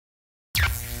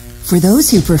For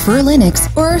those who prefer Linux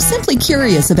or are simply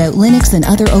curious about Linux and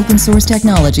other open source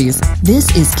technologies,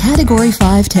 this is Category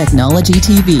 5 Technology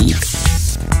TV.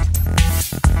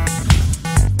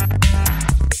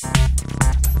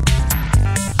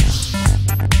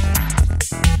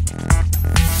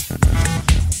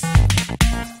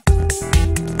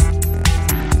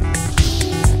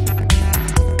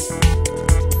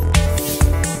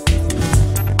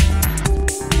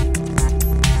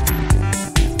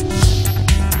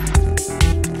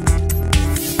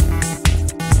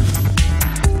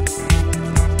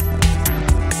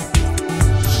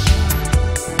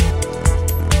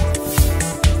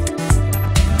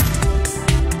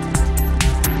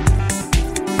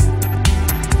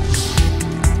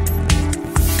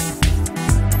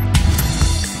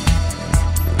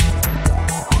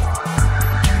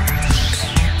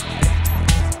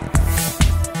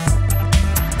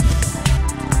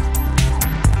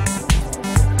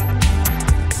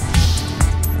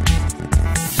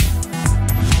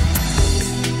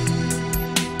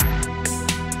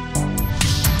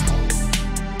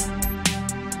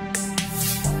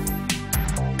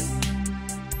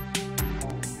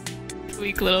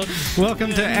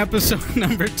 Welcome to episode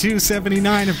number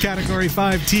 279 of Category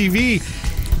 5 TV,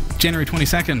 January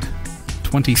 22nd,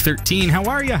 2013. How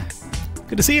are you?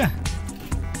 Good to see you. Yeah.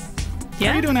 How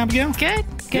are you doing, Abigail? Good.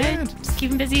 Just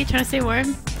keeping busy, trying to stay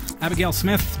warm. Abigail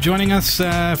Smith joining us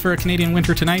for a Canadian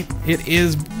winter tonight. It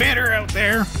is bitter out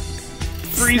there.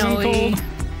 Freezing cold.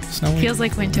 Snowy. Feels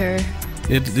like winter.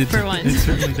 For once. It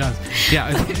certainly does. Yeah,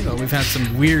 it's funny though. We've had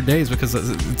some weird days because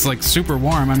it's like super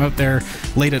warm. I'm out there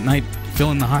late at night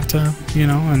filling the hot tub, you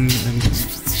know, and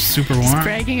super warm. Just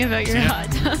bragging about your hot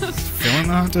tub. Filling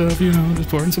the hot tub, you know, just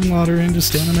pouring some water in, just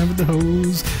standing there with the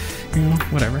hose, you know,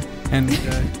 whatever. And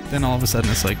then all of a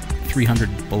sudden it's like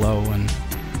 300 below, and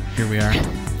here we are.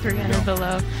 300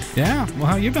 below. Yeah. Well,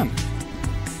 how you been?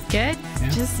 Good. Yeah.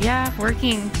 Just,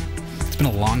 working. It's been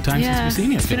a long time since we've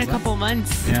seen you. It's been a couple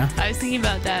months. Yeah. I was thinking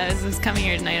about that as I was coming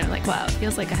here tonight. I'm like, wow, it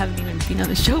feels like I haven't even been on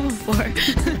the show before.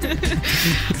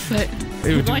 But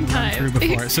one time.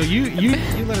 Before. So you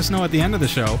let us know at the end of the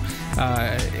show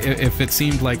if it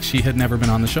seemed like she had never been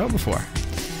on the show before.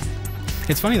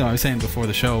 It's funny though, I was saying before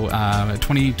the show,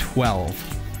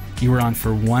 2012, you were on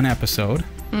for one episode,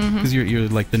 because you're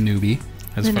like the newbie.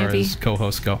 As far as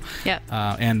co-hosts go. Yep.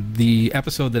 And the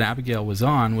episode that Abigail was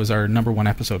on was our number one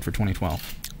episode for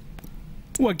 2012.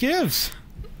 What gives?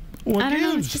 What I don't gives?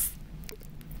 know. It's just,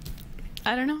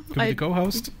 I don't know. Could be the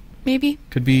co-host. Maybe.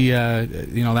 Could be, you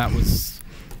know,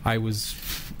 I was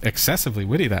excessively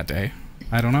witty that day.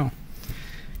 I don't know.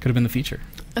 Could have been the feature.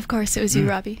 Of course, it was you,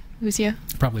 Robbie. It was you.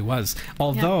 Probably was.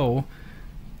 Although...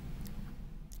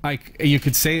 Yeah. You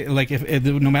could say, like, if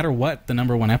no matter what the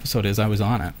number one episode is, I was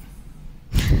on it.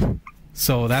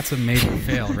 So that's a major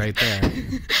fail right there,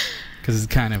 because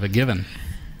it's kind of a given.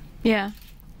 Yeah.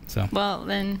 So. Well,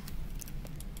 then.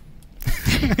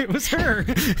 It was her.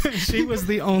 She was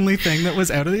the only thing that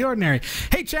was out of the ordinary.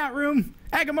 Hey, chat room,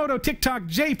 Agamotto, TikTok,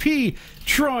 JP,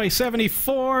 Troy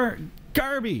 74,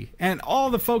 Garby, and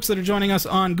all the folks that are joining us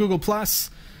on Google Plus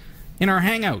in our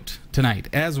hangout tonight,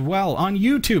 as well on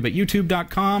YouTube at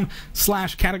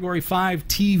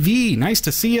youtube.com/category5TV. Nice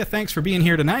to see you. Thanks for being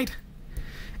here tonight.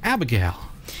 Abigail.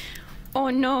 Oh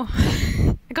no,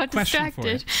 I got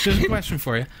distracted. Just a question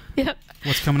for you. Yep.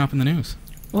 What's coming up in the news?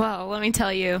 Well, let me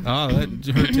tell you. Oh,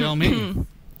 tell me.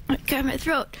 I got my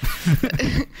throat.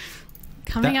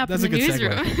 Coming up in the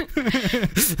newsroom.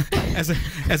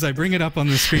 as I bring it up on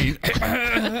the screen,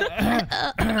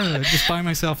 just buy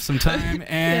myself some time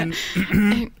and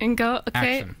and go.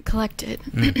 Okay, action. Collect it.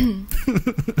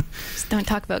 Just don't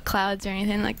talk about clouds or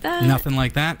anything like that. Nothing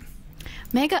like that.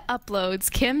 Mega Uploads,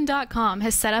 Kim.com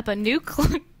has set up a new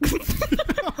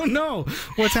Oh no!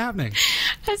 What's happening?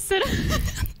 Has set up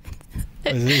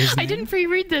I didn't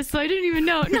pre-read this, so I didn't even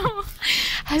know. No.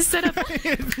 Has set up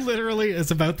It literally is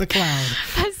about the cloud.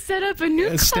 Has set up a new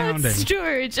Astounding. cloud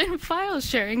storage and file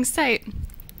sharing site.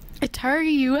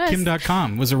 Atari US.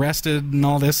 Kim.com was arrested and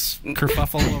all this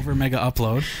kerfuffle over Mega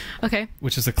Upload. Okay.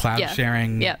 Which is a cloud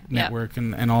sharing Yep. network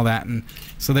and all that, and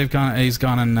so he's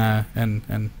gone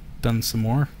and done some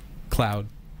more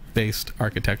cloud-based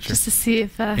architecture. Just to see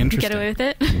if we get away with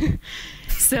it.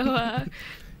 So,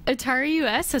 Atari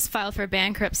US has filed for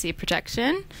bankruptcy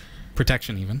protection.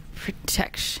 Protection, even.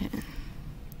 Protection.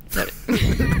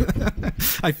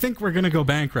 I think we're going to go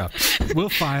bankrupt. We'll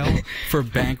file for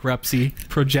bankruptcy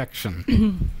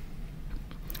projection.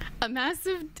 A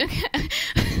massive...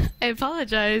 I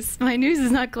apologize. My news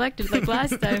is not collected like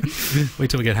last time. Wait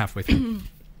till we get halfway through.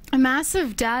 A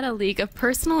massive data leak of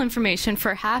personal information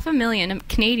for 500,000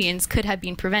 Canadians could have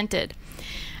been prevented.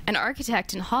 An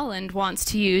architect in Holland wants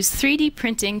to use 3D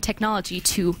printing technology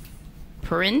to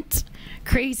print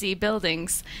crazy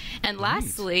buildings. And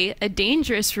lastly, a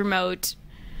dangerous remote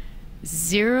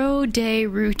zero-day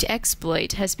root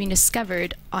exploit has been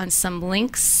discovered on some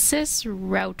Linksys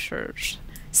routers.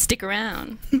 Stick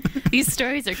around. These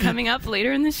stories are coming up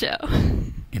later in the show.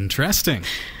 Interesting.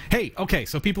 Hey, okay,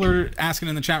 so people are asking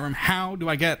in the chat room, how do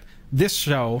I get this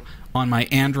show on my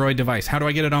Android device? How do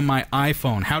I get it on my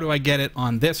iPhone? How do I get it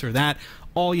on this or that?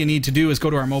 All you need to do is go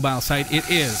to our mobile site. It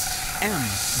is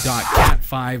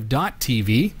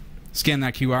m.cat5.tv. Scan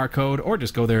that QR code or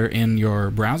just go there in your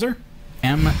browser.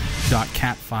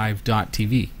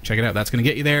 m.cat5.tv. Check it out. That's going to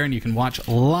get you there, and you can watch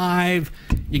live.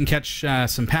 You can catch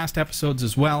some past episodes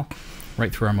as well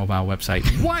right through our mobile website.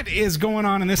 What is going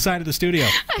on this side of the studio?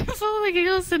 I'm full of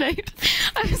giggles tonight.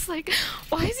 I was like,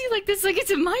 why is he like this? Like,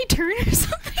 is it my turn or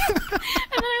something? And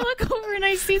then I look over and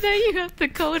I see that you have the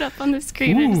code up on the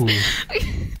screen.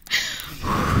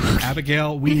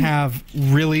 Abigail, we have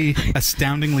really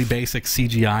astoundingly basic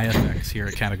CGI effects here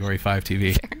at Category 5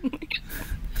 TV.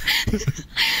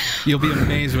 You'll be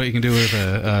amazed what you can do with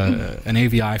an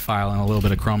AVI file and a little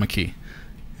bit of chroma key.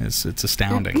 It's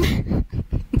astounding.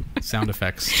 Sound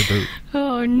effects to boot.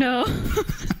 Oh no.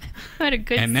 I had a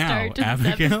good and now, start to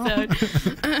Abigail. this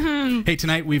episode. Hey,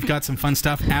 tonight we've got some fun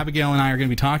stuff. Abigail and I are going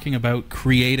to be talking about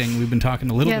creating, we've been talking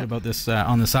a little bit about this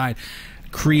on the side,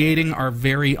 creating our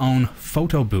very own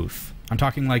photo booth. I'm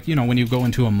talking like, you know, when you go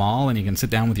into a mall and you can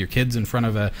sit down with your kids in front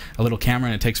of a little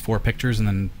camera and it takes 4 pictures and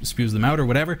then spews them out or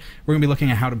whatever. We're going to be looking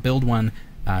at how to build one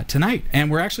tonight. And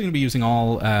we're actually going to be using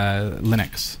all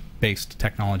Linux-based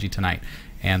technology tonight.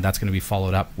 And that's going to be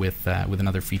followed up with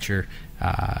another feature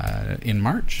in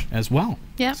March as well.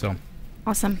 Yeah. So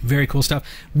awesome. Very cool stuff.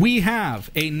 We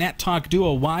have a NetTalk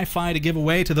Duo Wi-Fi to give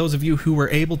away to those of you who were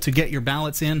able to get your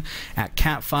ballots in at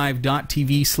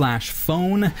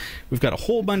cat5.tv/phone. We've got a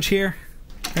whole bunch here.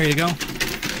 There you go.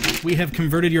 We have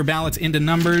converted your ballots into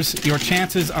numbers. Your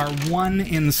chances are 1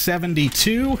 in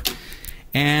 72.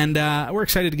 And we're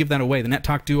excited to give that away. The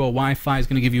NetTalk Duo Wi-Fi is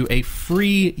going to give you a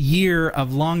free year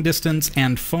of long-distance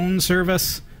and phone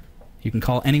service. You can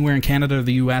call anywhere in Canada or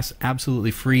the U.S.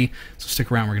 absolutely free. So stick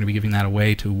around. We're going to be giving that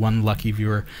away to one lucky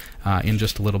viewer in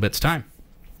just a little bit's time.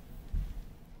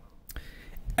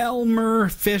 Elmer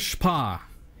Fishpaw.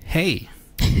 Hey.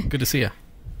 Good to see you.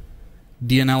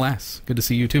 DNLS. Good to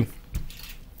see you, too.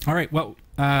 All right. Well,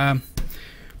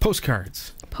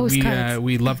 postcards.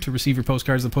 We love to receive your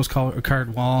postcards. The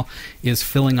postcard wall is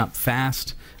filling up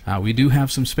fast. We do have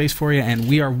some space for you, and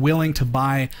we are willing to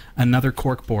buy another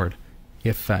corkboard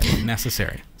if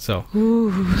necessary. So,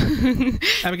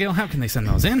 Abigail, how can they send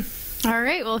those in? All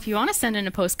right. Well, if you want to send in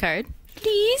a postcard,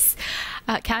 please,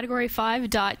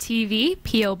 category5.tv,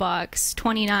 P.O. Box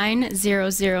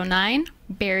 29009,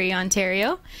 Barrie,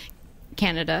 Ontario,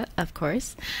 Canada, of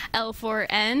course,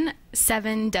 L4N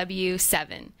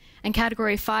 7W7. And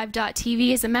Category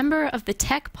 5.tv is a member of the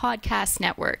Tech Podcast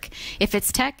Network. If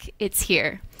it's tech, it's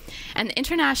here. And the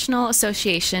International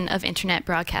Association of Internet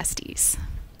Broadcasters.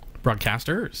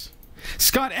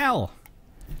 Scott L.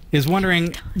 is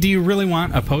wondering, do you really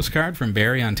want a postcard from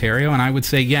Barrie, Ontario? And I would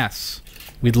say yes.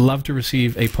 We'd love to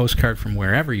receive a postcard from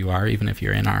wherever you are, even if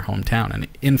you're in our hometown. And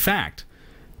in fact,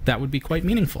 that would be quite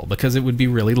meaningful, because it would be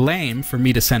really lame for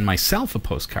me to send myself a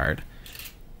postcard.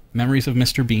 Memories of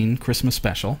Mr. Bean Christmas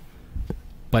Special.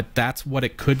 But that's what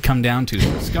it could come down to.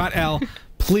 So Scott L.,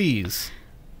 please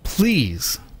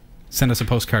send us a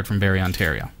postcard from Barrie,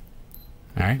 Ontario.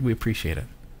 All right? We appreciate it.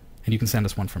 And you can send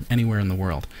us one from anywhere in the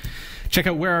world. Check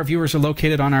out where our viewers are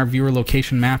located on our viewer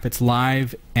location map. It's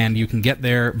live, and you can get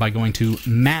there by going to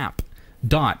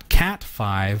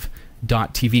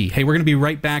map.cat5.tv. Hey, we're going to be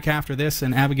right back after this,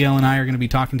 and Abigail and I are going to be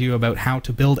talking to you about how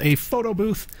to build a photo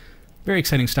booth. Very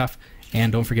exciting stuff.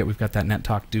 And don't forget, we've got that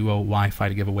NetTalk Duo Wi-Fi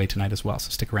to give away tonight as well, so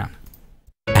stick around.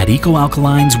 At Eco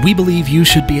Alkalines, we believe you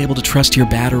should be able to trust your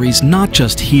batteries not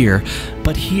just here,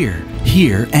 but here,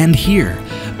 here, and here.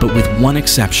 But with one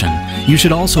exception, you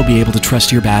should also be able to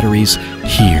trust your batteries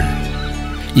here.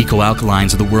 Eco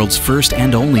Alkalines are the world's first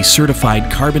and only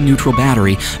certified carbon-neutral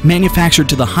battery manufactured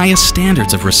to the highest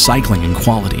standards of recycling and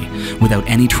quality, without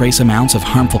any trace amounts of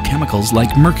harmful chemicals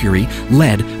like mercury,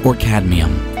 lead, or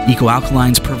cadmium. Eco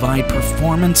Alkalines provide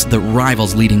performance that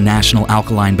rivals leading national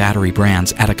alkaline battery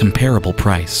brands at a comparable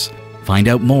price. Find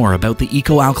out more about the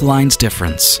Eco Alkalines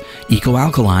difference.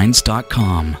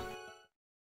 EcoAlkalines.com.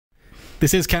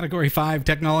 This is Category 5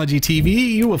 Technology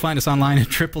TV. You will find us online at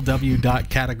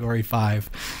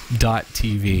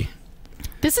www.category5.tv.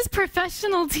 This is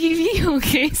professional TV,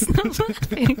 okay? It's not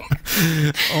nothing.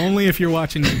 Only if you're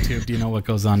watching YouTube do you know what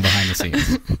goes on behind the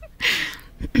scenes.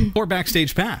 or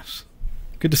backstage pass.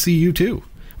 Good to see you too.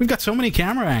 We've got so many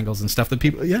camera angles and stuff that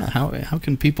people, how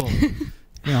can people,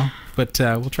 but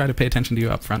we'll try to pay attention to you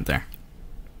up front there.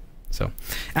 So,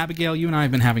 Abigail, you and I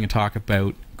have been having a talk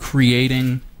about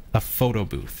creating a photo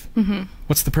booth.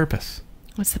 What's the purpose?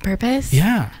 What's the purpose?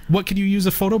 Yeah. What could you use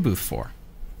a photo booth for?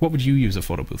 What would you use a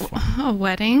photo booth for? A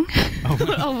wedding.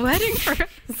 A wedding for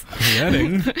us. A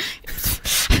wedding.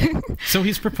 So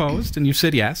he's proposed, and you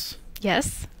said yes.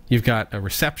 Yes. You've got a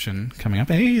reception coming up.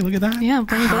 Hey, look at that. Yeah,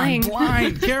 bling bling. I'm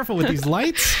blind. Careful with these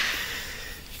lights.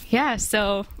 Yeah,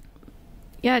 so...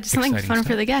 Yeah, just something Exciting fun stuff.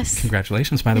 for the guests.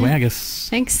 Congratulations, by the way, I guess.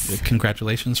 Thanks.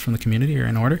 Congratulations from the community are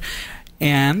in order.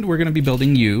 And we're going to be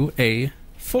building you a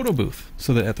photo booth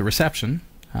so that at the reception,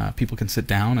 people can sit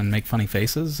down and make funny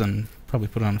faces and probably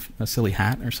put on a silly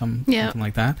hat or something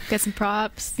like that. Get some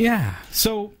props. Yeah.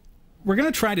 So we're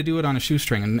going to try to do it on a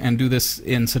shoestring and do this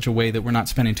in such a way that we're not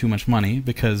spending too much money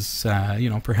because,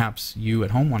 perhaps you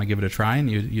at home want to give it a try and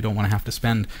you don't want to have to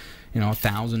spend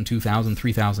 $1,000, $2,000,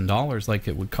 $3,000 like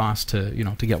it would cost to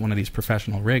get one of these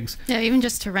professional rigs. Yeah, even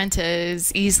just to rent it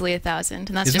is easily $1,000, and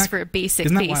that's just for a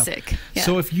basic. Yeah.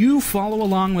 So if you follow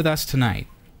along with us tonight,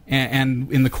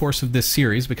 and in the course of this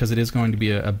series, because it is going to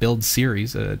be a build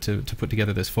series to put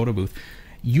together this photo booth,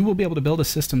 you will be able to build a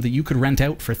system that you could rent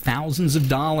out for thousands of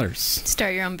dollars.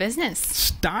 Start your own business.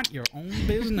 Start your own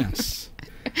business.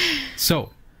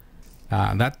 So.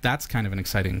 That's kind of an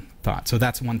exciting thought. So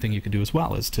that's one thing you could do as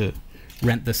well, is to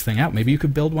rent this thing out. Maybe you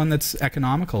could build one that's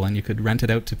economical and you could rent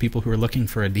it out to people who are looking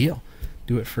for a deal.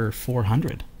 Do it for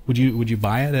 $400. Would you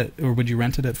buy it or would you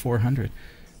rent it at $400?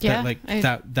 Yeah,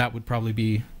 that would probably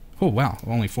be, oh wow,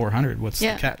 only $400. What's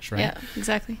the catch, right? Yeah,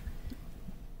 exactly.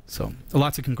 So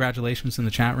lots of congratulations in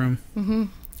the chat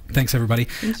room. Thanks everybody.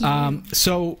 Thank you.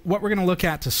 So what we're going to look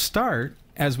at to start,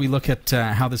 as we look at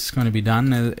how this is going to be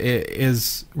done,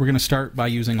 is we're going to start by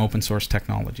using open source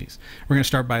technologies. We're going to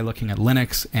start by looking at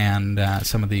Linux and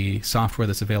some of the software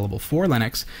that's available for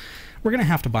Linux. We're going to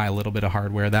have to buy a little bit of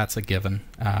hardware. That's a given.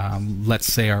 Let's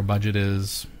say our budget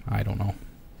is, I don't know,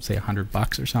 say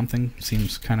 $100 or something.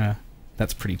 Seems kind of,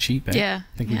 that's pretty cheap, eh? Yeah.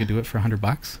 Think we could do it for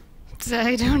 $100?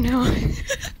 I don't know.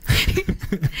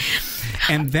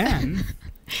 And then...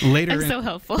 Later, I'm so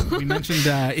helpful. We mentioned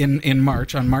in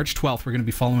March, on March 12th, we're going to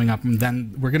be following up, and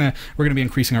then we're going to be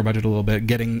increasing our budget a little bit,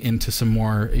 getting into some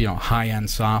more high-end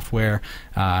software,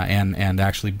 and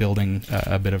actually building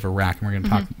a bit of a rack. And we're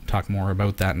going to talk more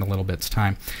about that in a little bit's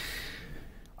time.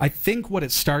 I think what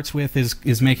it starts with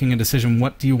is making a decision.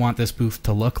 What do you want this booth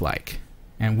to look like?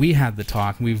 And we had the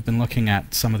talk. We've been looking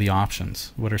at some of the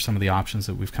options. What are some of the options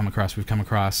that we've come across? We've come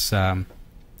across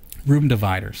room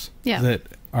dividers that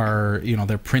are,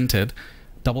 they're printed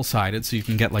double-sided, so you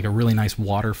can get like a really nice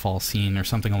waterfall scene or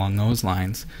something along those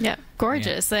lines. Yeah,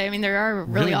 gorgeous. Yeah. I mean, there are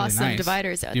really awesome nice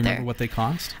dividers out there. Do you remember what they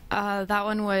cost? That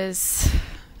one was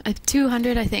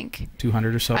 $200, I think.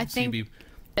 $200 or so? I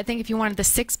think if you wanted the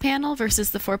 6-panel versus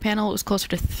the 4-panel, it was closer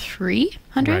to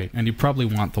 $300. Right, and you probably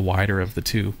want the wider of the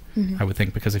two, I would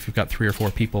think, because if you've got 3 or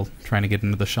 4 people trying to get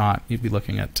into the shot, you'd be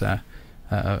looking at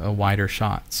a wider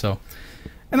shot. So.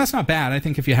 And that's not bad. I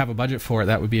think if you have a budget for it,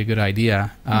 that would be a good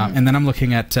idea. And then I'm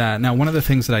looking at, now one of the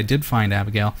things that I did find,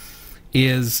 Abigail,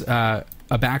 is a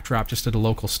backdrop just at a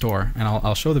local store. And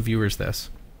I'll show the viewers this.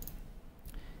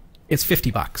 It's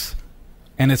 $50.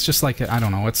 And it's just like, I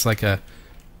don't know, it's like a...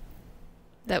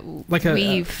 That like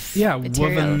weave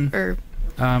woven or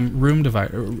room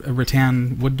divider, a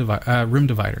rattan wood room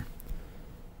divider.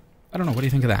 I don't know, what do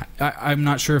you think of that? I'm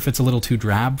not sure if it's a little too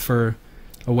drab for...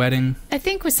 a wedding. I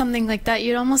think with something like that,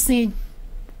 you'd almost need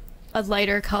a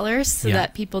lighter color so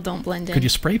that people don't blend in. Could you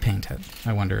spray paint it,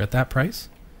 I wonder, at that price?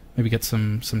 Maybe get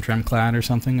some Tremclad or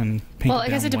something and paint it. Well, I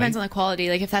guess it depends on the quality.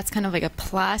 Like if that's kind of like a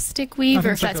plastic weave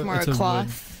or if that's more a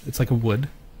cloth. It's like a wood.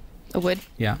 A wood?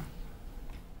 Yeah.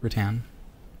 Rattan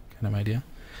kind of idea.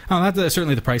 Oh, that's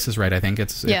certainly the price is right, I think.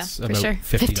 It's about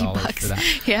 $50 for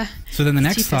that. Yeah. So then the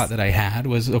next thought that I had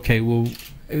was, okay, well,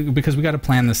 because we got to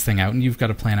plan this thing out, and you've got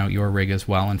to plan out your rig as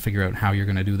well and figure out how you're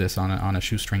going to do this on a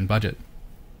shoestring budget.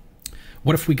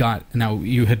 What if we got, now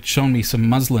you had shown me some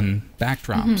muslin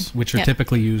backdrops, which are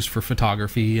typically used for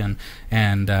photography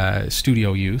and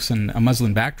studio use, and a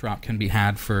muslin backdrop can be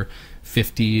had for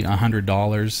 $50,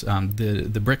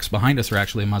 $100. The bricks behind us are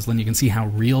actually muslin. You can see how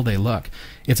real they look.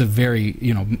 It's a very,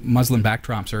 muslin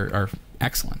backdrops are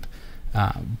excellent.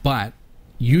 But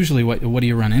usually what do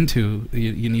you run into?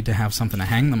 You need to have something to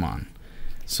hang them on.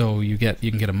 So you can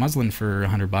get a muslin for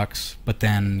 $100, but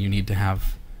then you need to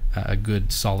have a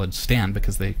good solid stand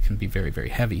because they can be very, very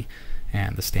heavy,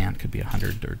 and the stand could be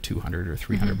 $100 or $200 or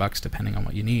 $300 depending on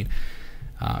what you need.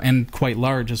 and quite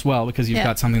large as well, because you've Yeah.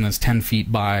 got something that's 10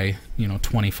 feet by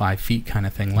 25 feet kind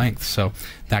of thing length. So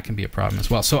that can be a problem as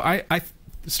well. So I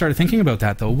started thinking about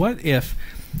that, though. What if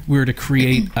we were to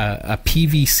create a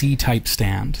PVC type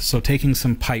stand? So taking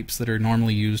some pipes that are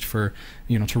normally used for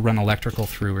to run electrical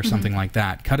through or something like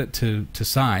that, cut it to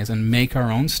size, and make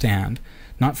our own stand,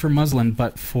 not for muslin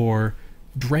but for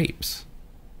drapes,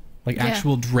 like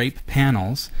actual drape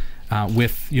panels,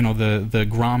 with the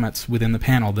grommets within the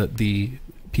panel that the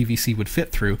PVC would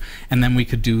fit through, and then we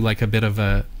could do like a bit of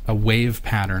a wave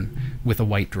pattern with a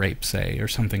white drape, say, or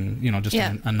something, just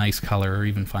a nice color, or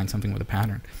even find something with a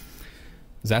pattern.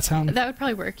 Does that sound? That would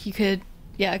probably work. You could,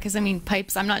 because I mean,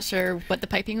 pipes. I'm not sure what the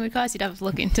piping would cost. You'd have to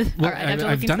look into. Well,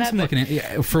 I've done some looking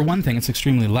at. For one thing, it's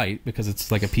extremely light because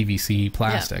it's like a PVC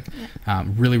plastic. Yeah.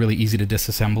 Really, really easy to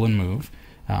disassemble and move.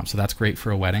 So that's great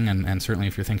for a wedding, and certainly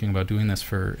if you're thinking about doing this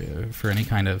for any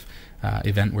kind of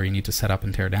event where you need to set up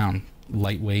and tear down,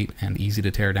 lightweight and easy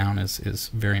to tear down is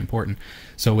very important.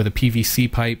 So with a PVC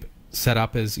pipe set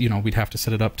up as, we'd have to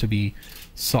set it up to be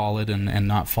solid and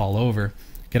not fall over.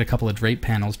 Get a couple of drape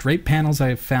panels. Drape panels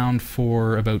I've found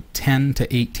for about $10 to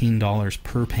 $18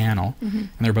 per panel, and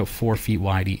they're about 4 feet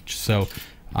wide each. So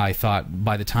I thought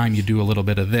by the time you do a little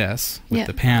bit of this with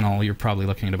the panel, you're probably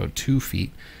looking at about 2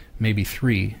 feet, maybe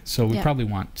 3. So we probably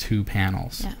want 2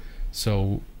 panels. Yeah.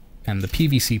 So, and the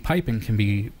PVC piping can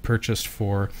be purchased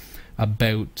for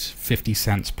about 50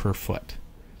 cents per foot.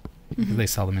 They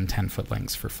sell them in 10-foot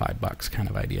lengths for $5, kind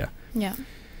of idea. Yeah.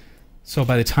 So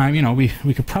by the time, we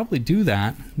could probably do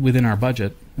that within our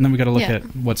budget, and then we got to look at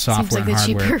what software Seems like and the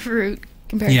hardware. cheaper route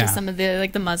compared to some of the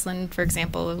muslin, for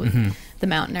example, with the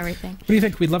mount and everything. What do you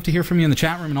think? We'd love to hear from you in the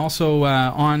chat room, and also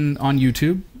on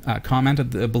YouTube.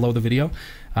 Comment below the video.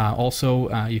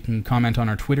 Also, you can comment on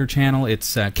our Twitter channel.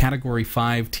 It's Category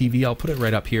 5 TV. I'll put it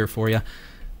right up here for you.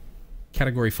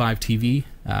 Category 5 TV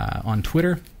on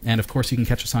Twitter. And of course, you can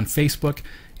catch us on Facebook.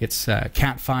 It's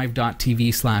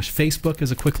cat5.tv/Facebook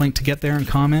is a quick link to get there and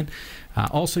comment.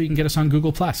 Also, you can get us on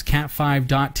Google+,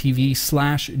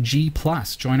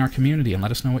 cat5.tv/G+. Join our community and let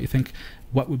us know what you think.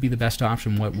 What would be the best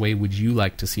option? What way would you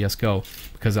like to see us go?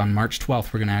 Because on March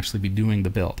 12th, we're going to actually be doing the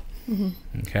build.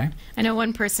 Okay. I know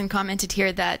one person commented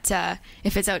here that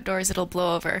if it's outdoors, it'll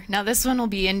blow over. Now, this one will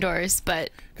be indoors,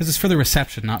 but... Because it's for the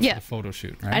reception, not for the photo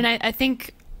shoot, right? And I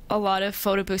think a lot of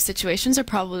photo booth situations are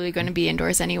probably going to be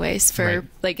indoors anyways for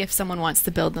like if someone wants to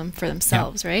build them for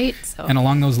themselves, right? So. And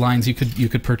along those lines, you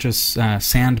could purchase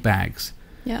sandbags.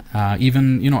 Yeah.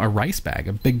 Even a rice bag,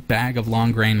 a big bag of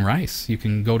long grain rice. You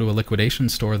can go to a liquidation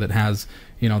store that has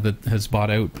that has bought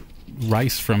out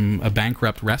rice from a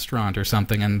bankrupt restaurant or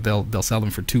something, and they'll sell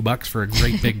them for $2 for a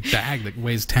great big bag that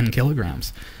weighs 10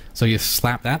 kilograms. So you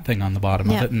slap that thing on the bottom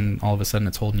of it, and all of a sudden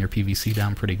it's holding your PVC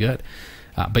down pretty good.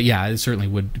 But yeah, it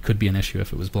certainly could be an issue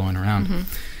if it was blowing around.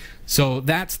 So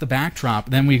that's the backdrop.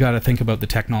 Then we got to think about the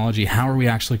technology. How are we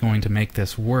actually going to make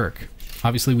this work?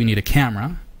 Obviously, we need a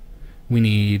camera. We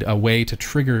need a way to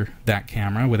trigger that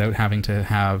camera without having to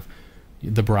have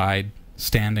the bride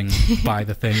standing by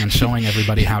the thing and showing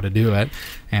everybody how to do it,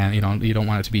 and you don't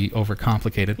want it to be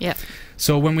overcomplicated. Yeah.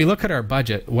 So when we look at our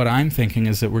budget, what I'm thinking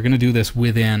is that we're going to do this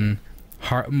within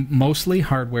mostly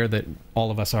hardware that all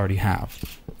of us already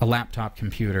have. A laptop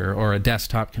computer or a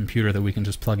desktop computer that we can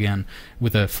just plug in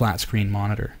with a flat screen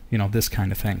monitor, this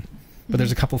kind of thing. But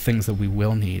there's a couple things that we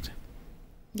will need.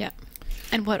 Yeah.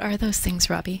 And what are those things,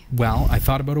 Robbie? Well, I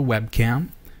thought about a webcam,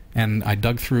 and I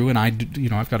dug through, and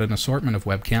I've got an assortment of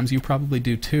webcams. You probably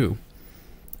do too.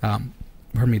 Pardon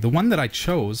me. The one that I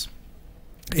chose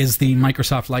is the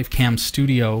Microsoft LifeCam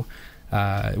Studio,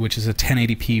 which is a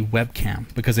 1080p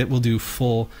webcam, because it will do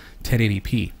full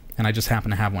 1080p. And I just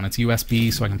happen to have one. It's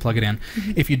USB, so I can plug it in.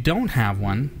 If you don't have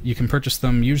one, you can purchase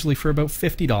them usually for about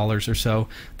 $50 or so.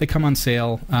 They come on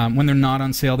sale. When they're not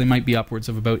on sale, they might be upwards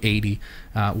of about $80.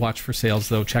 Watch for sales,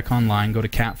 though. Check online. Go to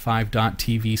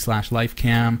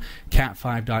cat5.tv/lifecam,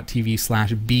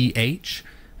 cat5.tv/BH.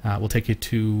 We'll take you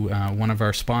to one of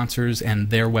our sponsors and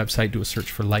their website. Do a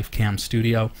search for LifeCam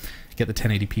Studio. Get the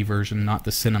 1080p version, not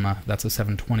the Cinema. That's a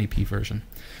 720p version.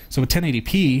 So with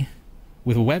 1080p,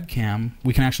 with a webcam,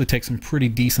 we can actually take some pretty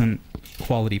decent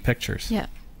quality pictures. Yeah.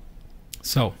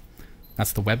 So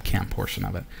that's the webcam portion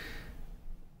of it.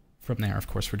 From there, of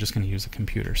course, we're just going to use a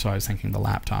computer. So I was thinking the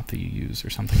laptop that you use or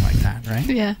something like that, right?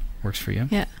 Yeah. Works for you?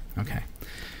 Yeah. Okay.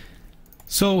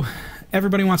 So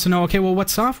everybody wants to know, okay, well, what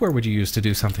software would you use to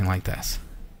do something like this?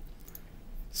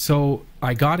 So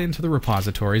I got into the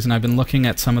repositories, and I've been looking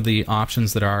at some of the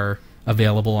options that are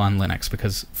available on Linux,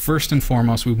 because first and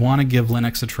foremost, we want to give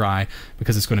Linux a try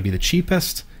because it's going to be the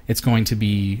cheapest, It's going to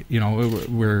be, you know,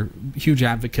 we're huge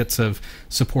advocates of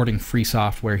supporting free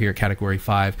software here at Category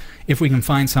 5. If we can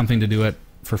find something to do it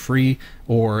for free,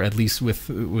 or at least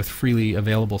with freely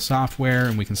available software,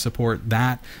 and we can support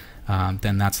that,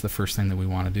 then that's the first thing that we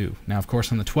want to do. Now, of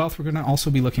course, on the 12th, we're going to also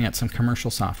be looking at some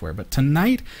commercial software, but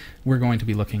tonight we're going to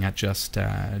be looking at just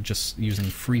using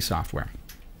free software.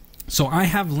 So I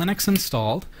have Linux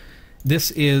installed.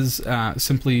 This is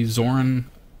simply Zorin,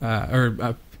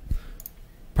 pardon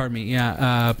me,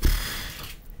 yeah.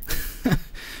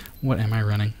 What am I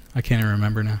running? I can't even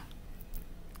remember now.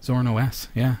 Zorin OS,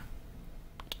 yeah.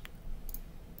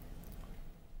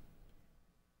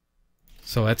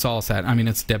 So it's all set. I mean,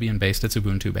 it's Debian-based, it's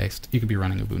Ubuntu-based. You could be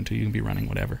running Ubuntu, you can be running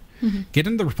whatever. Get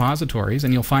into the repositories,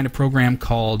 and you'll find a program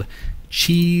called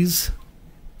Cheese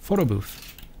Photo Booth.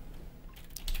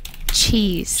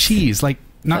 Cheese, like,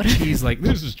 not cheese like,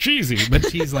 this is cheesy, but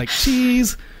cheese like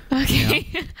cheese. Okay.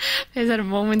 You know? There's a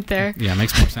moment there. Yeah, it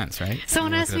makes more sense, right?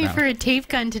 Someone asked me for a tape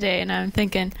gun today, and I'm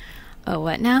thinking, oh,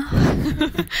 what now?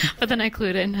 But then I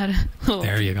clued in, had a little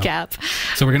there you go. gap.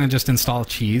 So we're going to just install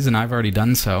Cheese, and I've already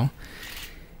done so.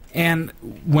 And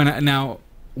when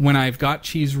I've got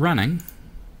Cheese running,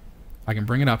 I can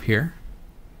bring it up here.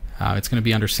 It's going to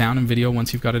be under sound and video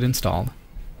once you've got it installed.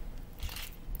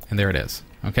 And there it is.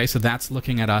 Okay, so that's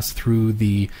looking at us through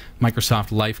the Microsoft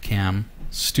LifeCam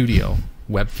Studio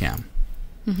webcam.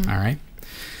 All right.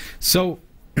 So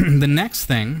the next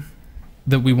thing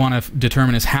that we want to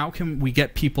determine is how can we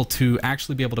get people to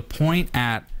actually be able to point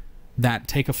at that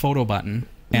take a photo button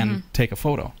and take a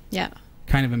photo. Yeah.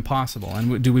 Kind of impossible.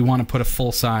 And do we want to put a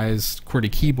full-size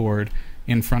QWERTY keyboard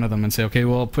in front of them and say, okay,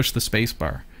 well, push the space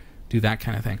bar, do that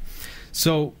kind of thing.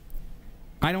 So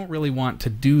I don't really want to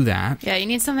do that. Yeah, you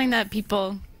need something that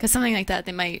people, because something like that,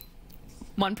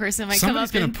 one person might come up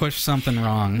Somebody's going to push something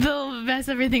wrong. They'll mess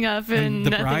everything up and the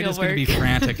nothing bride will is going work. to be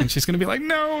frantic, and she's going to be like,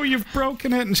 no, you've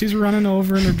broken it, and she's running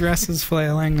over and her dress is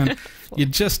flailing, and you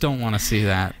just don't want to see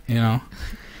that, you know?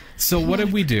 So what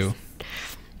did we do?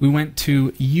 We went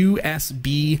to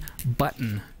usbbutton.com.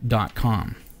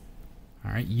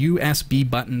 All right,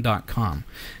 usbbutton.com.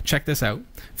 Check this out.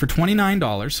 For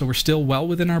 $29, so we're still well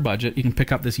within our budget, you can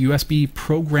pick up this USB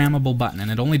programmable button,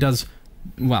 and it only does,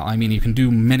 well, I mean, you can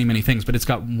do many, many things, but it's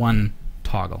got one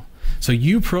toggle. So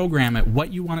you program it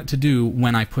what you want it to do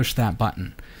when I push that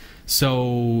button.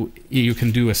 So you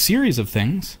can do a series of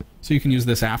things. So you can use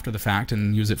this after the fact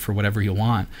and use it for whatever you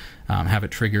want. Have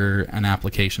it trigger an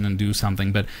application and do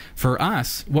something. But for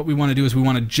us, what we want to do is we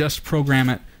want to just program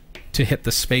it to hit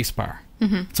the space bar.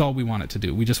 That's all we want it to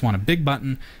do. We just want a big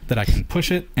button that I can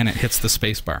push it and it hits the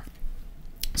space bar.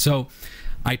 So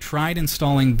I tried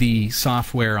installing the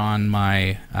software on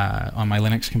my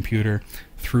Linux computer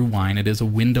through Wine. It is a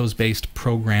Windows-based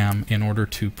program in order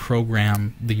to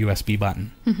program the USB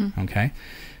button. Okay.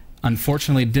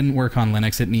 Unfortunately, it didn't work on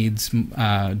Linux. It needs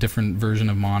a different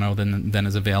version of Mono than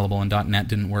is available, and .NET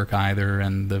didn't work either,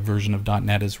 and the version of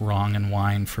 .NET is wrong in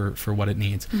Wine for what it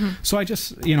needs. So I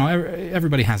just, you know,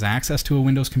 everybody has access to a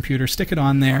Windows computer. Stick it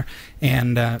on there,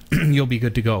 and you'll be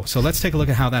good to go. So let's take a look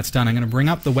at how that's done. I'm going to bring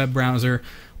up the web browser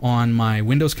on my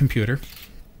Windows computer.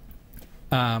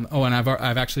 Oh, and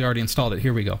I've actually already installed it.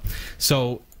 Here we go.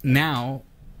 So now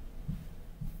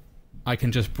I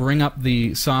can just bring up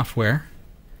the software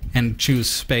and choose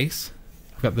space.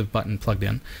 I've got the button plugged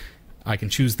in. I can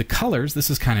choose the colors.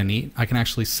 This is kind of neat. I can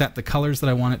actually set the colors that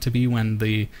I want it to be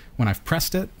when I've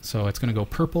pressed it. So it's going to go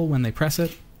purple when they press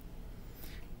it.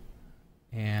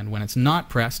 And when it's not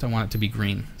pressed, I want it to be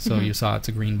green. So you saw it's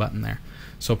a green button there.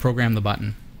 So program the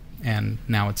button, and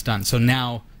now it's done. So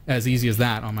now, as easy as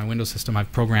that, on my Windows system,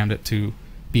 I've programmed it to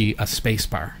be a space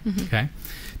bar. Okay.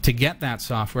 To get that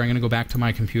software, I'm going to go back to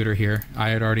my computer here. I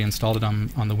had already installed it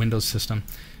on the Windows system.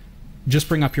 Just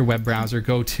bring up your web browser,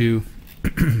 go to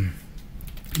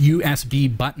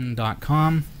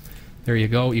usbbutton.com. There you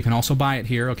go. You can also buy it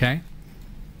here, okay?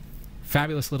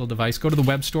 Fabulous little device. Go to the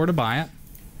web store to buy it.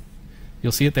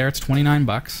 You'll see it there. It's 29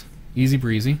 bucks. Easy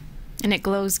breezy. And it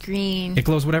glows green. It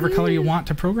glows whatever color you want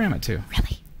to program it to.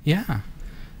 Really? Yeah.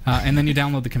 And then you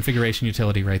download the configuration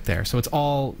utility right there. So it's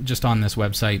all just on this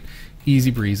website.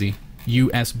 Easy breezy.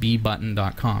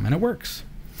 usbbutton.com. And it works.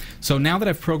 So now that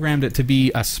I've programmed it to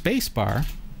be a space bar,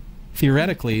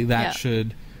 theoretically that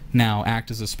should now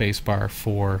act as a space bar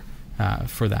for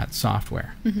that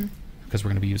software. Because we're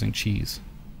going to be using cheese.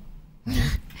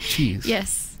 Cheese.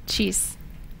 Yes, cheese.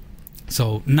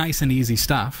 So nice and easy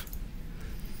stuff.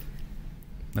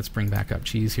 Let's bring back up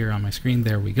cheese here on my screen.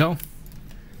 There we go.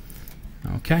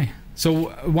 Okay.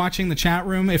 So watching the chat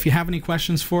room, if you have any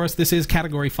questions for us, this is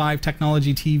Category 5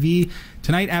 Technology TV.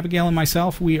 Tonight, Abigail and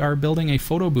myself, we are building a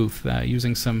photo booth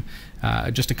using some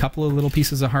just a couple of little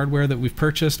pieces of hardware that we've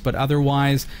purchased, but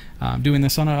otherwise doing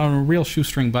this on a real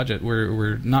shoestring budget.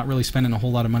 We're not really spending a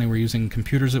whole lot of money. We're using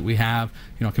computers that we have,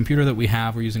 a computer that we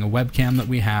have. We're using a webcam that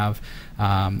we have.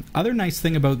 Other nice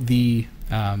thing about the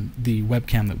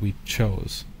webcam that we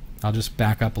chose, I'll just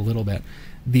back up a little bit.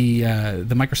 The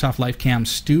Microsoft LifeCam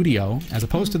Studio, as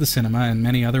opposed to the Cinema and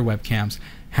many other webcams,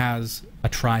 has a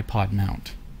tripod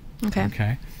mount.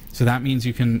 Okay. So that means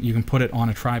you can put it on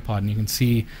a tripod, and you can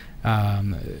see.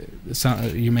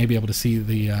 You may be able to see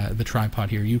the tripod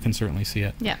here. You can certainly see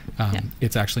it. Yeah.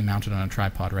 It's actually mounted on a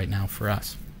tripod right now for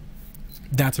us.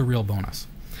 That's a real bonus.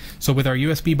 So with our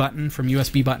USB button from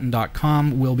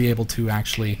usbbutton.com, we'll be able to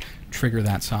actually trigger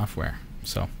that software.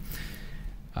 So.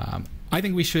 I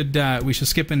think we should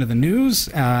skip into the news.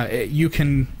 You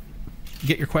can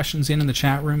get your questions in the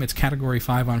chat room. It's Category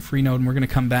 5 on Freenode, and we're going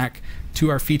to come back to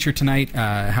our feature tonight,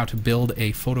 how to build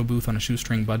a photo booth on a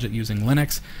shoestring budget using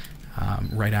Linux,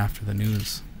 right after the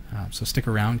news. So stick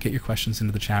around, get your questions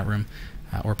into the chat room,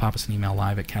 or pop us an email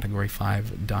live at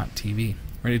category5.tv.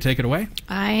 Ready to take it away?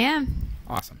 I am.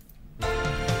 Awesome.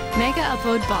 Mega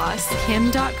upload boss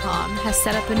Kim.com has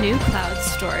set up a new cloud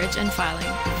storage and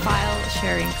file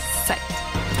sharing site.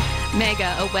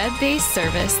 Mega, a web-based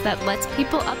service that lets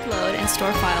people upload and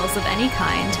store files of any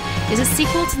kind, is a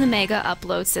sequel to the Mega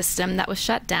upload system that was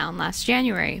shut down last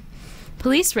January.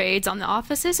 Police raids on the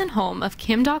offices and home of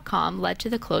Kim.com led to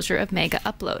the closure of Mega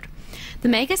Upload. The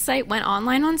Mega site went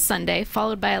online on Sunday,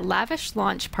 followed by a lavish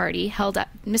launch party held at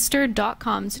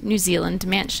Mr.com's New Zealand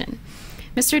mansion.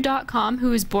 Mr.com,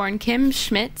 who was born Kim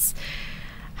Schmitz,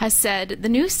 has said the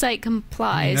new site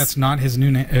complies... That's not his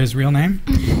real name?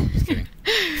 Just kidding.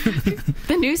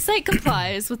 The new site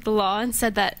complies with the law and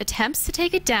said that attempts to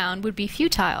take it down would be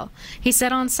futile. He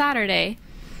said on Saturday,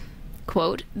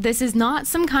 quote, "This is not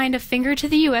some kind of finger to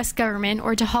the U.S. government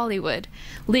or to Hollywood.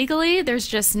 Legally, there's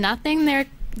just nothing there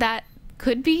that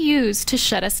could be used to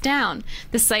shut us down.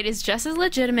 The site is just as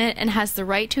legitimate and has the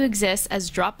right to exist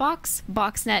as Dropbox,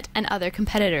 Boxnet, and other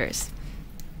competitors."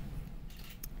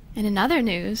 In other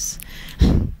news,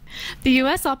 the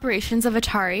U.S. operations of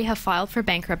Atari have filed for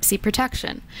bankruptcy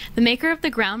protection. The maker of the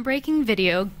groundbreaking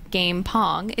video game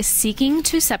Pong is seeking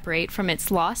to separate from its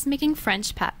loss-making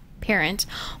French parent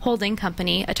holding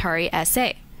company Atari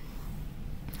SA.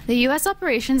 The U.S.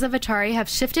 operations of Atari have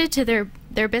shifted to their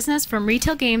business from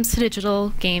retail games to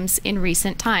digital games in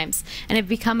recent times and have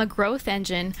become a growth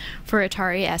engine for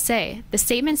Atari SA. The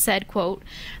statement said, quote,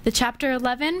 "The Chapter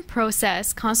 11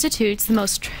 process constitutes the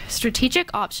most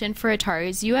strategic option for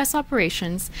Atari's U.S.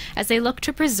 operations as they look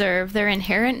to preserve their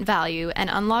inherent value and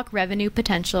unlock revenue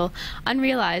potential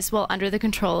unrealized while under the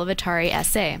control of Atari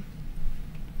SA."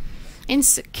 In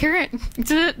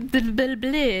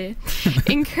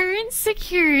current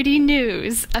security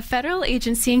news, a federal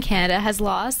agency in Canada has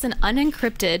lost an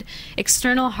unencrypted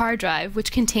external hard drive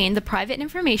which contained the private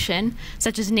information,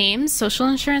 such as names, social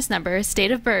insurance numbers,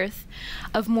 date of birth,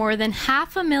 of more than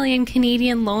 500,000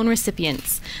 Canadian loan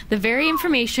recipients, the very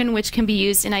information which can be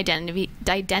used in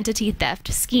identity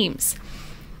theft schemes.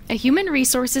 A Human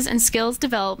Resources and Skills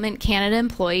Development Canada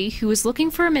employee who was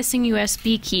looking for a missing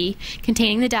USB key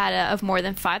containing the data of more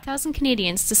than 5,000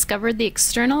 Canadians discovered the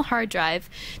external hard drive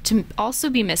to also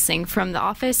be missing from the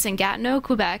office in Gatineau,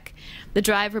 Quebec. The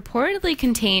drive reportedly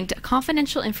contained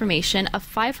confidential information of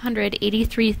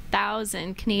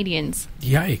 583,000 Canadians.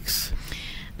 Yikes.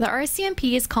 The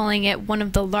RCMP is calling it one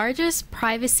of the largest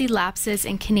privacy lapses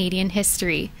in Canadian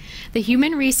history. The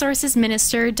Human Resources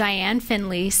Minister, Diane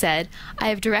Finley, said, "I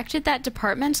have directed that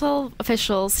departmental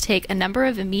officials take a number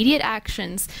of immediate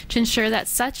actions to ensure that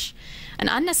such an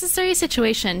unnecessary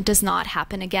situation does not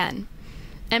happen again."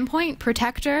 Endpoint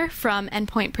Protector from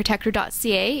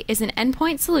endpointprotector.ca is an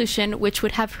endpoint solution which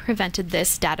would have prevented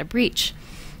this data breach.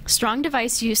 Strong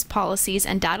device use policies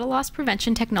and data loss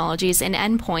prevention technologies in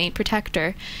Endpoint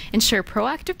Protector ensure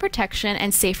proactive protection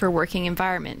and safer working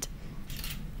environment.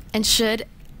 And should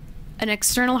an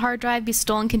external hard drive be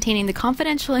stolen containing the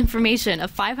confidential information of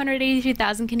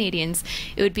 583,000 Canadians,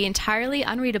 it would be entirely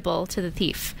unreadable to the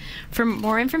thief. For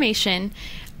more information,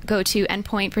 go to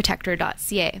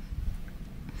endpointprotector.ca.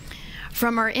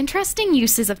 From our interesting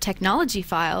uses of technology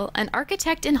file, an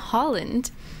architect in Holland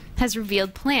has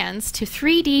revealed plans to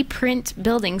 3D print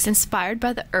buildings inspired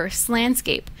by the Earth's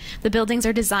landscape. The buildings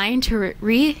are designed to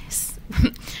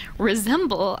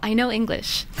resemble, I know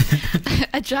English,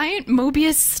 a giant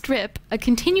Mobius strip, a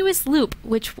continuous loop,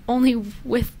 which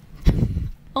with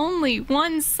only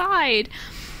one side.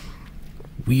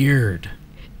 Weird.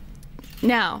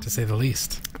 Now, to say the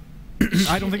least.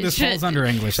 I don't think this falls under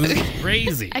English. This is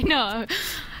crazy. I know.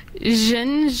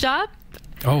 Genjap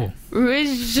Oh.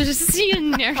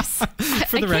 Regisioners.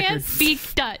 For the I record. can't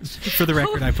speak Dutch. For the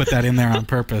record, I put that in there on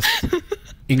purpose.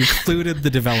 Included the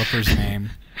developer's name.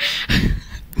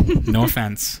 No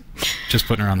offense. Just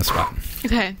putting her on the spot.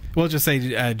 Okay. We'll just say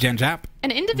Genjap.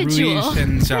 An individual.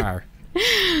 Ruizenjar.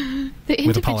 The With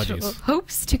individual apologies.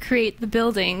 hopes to create the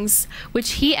buildings,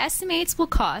 which he estimates will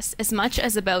cost as much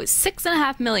as about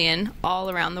 $6.5 million all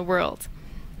around the world.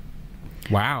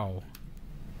 Wow.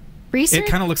 Research. It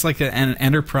kind of looks like an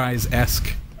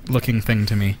Enterprise-esque looking thing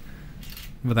to me.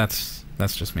 But that's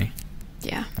just me.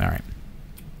 Yeah. All right.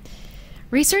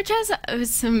 Research has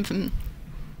some. Do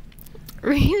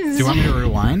you want me to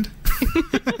rewind?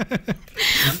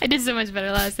 I did so much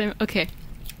better last time. Okay.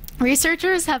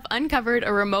 Researchers have uncovered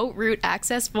a remote root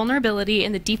access vulnerability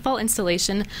in the default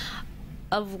installation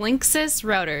of Linksys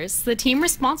routers. The team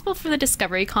responsible for the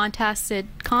discovery contacted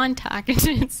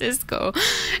Cisco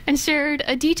and shared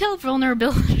a detailed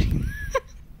vulnerability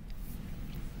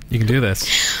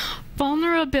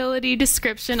vulnerability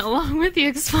description along with the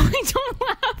exploit. Don't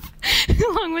laugh.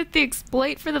 Along with the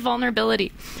exploit for the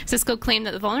vulnerability. Cisco claimed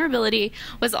that the vulnerability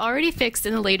was already fixed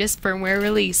in the latest firmware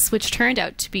release, which turned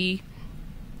out to be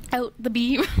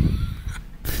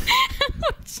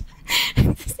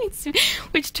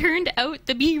which turned out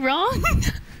to be wrong.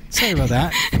 Sorry about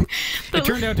that. It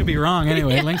turned out to be wrong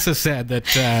anyway. Yeah. Linksys said that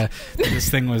this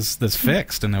thing was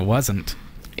fixed, and it wasn't.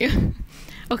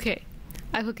 Okay,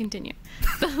 I will continue.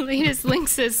 The latest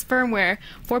Linksys firmware,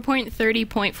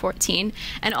 4.30.14,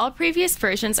 and all previous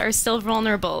versions are still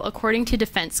vulnerable, according to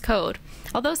Defense Code.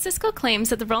 Although Cisco claims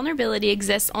that the vulnerability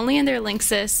exists only in their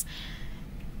Linksys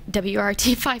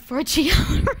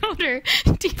WRT54GL router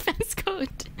Defense Code.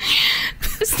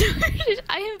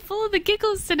 I am full of the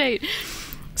giggles tonight.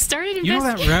 You know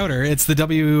that router? It's the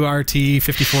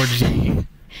WRT54G.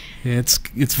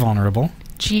 It's vulnerable.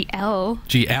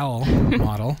 GL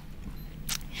model.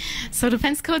 So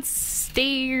Defense Code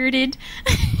started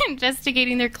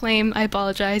investigating their claim. I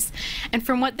apologize. And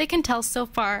from what they can tell so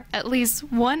far, at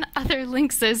least one other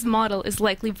Linksys model is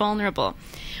likely vulnerable.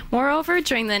 Moreover,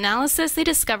 during the analysis, they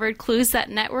discovered clues that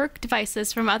network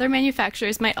devices from other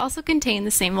manufacturers might also contain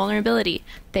the same vulnerability.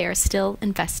 They are still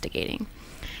investigating.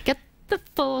 Get the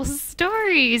full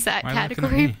stories at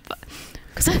category...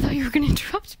 Because I thought you were going to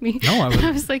interrupt me. No, I was... And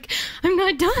I was like, I'm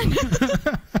not done.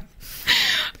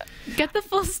 Get the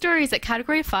full stories at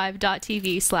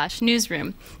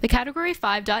category5.tv/newsroom. The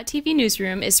category5.tv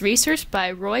newsroom is researched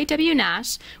by Roy W.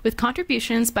 Nash with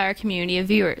contributions by our community of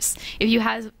viewers. If you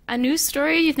have a news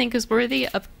story you think is worthy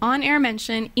of on-air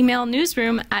mention, email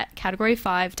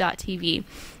newsroom@category5.tv.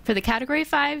 For the Category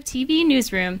 5 TV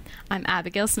newsroom, I'm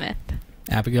Abigail Smith.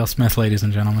 Abigail Smith, ladies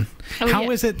and gentlemen. Oh,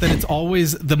 How is it that it's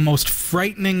always the most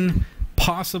frightening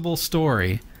possible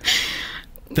story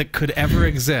that could ever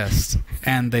exist,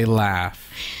 and they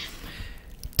laugh?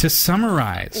 To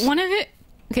summarize... One of it...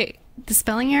 Okay, the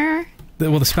spelling error?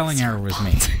 The spelling error was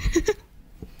me.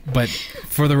 But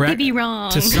for the record... Be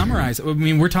wrong. To summarize, I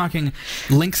mean, we're talking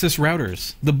Linksys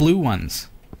routers, the blue ones.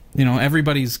 You know,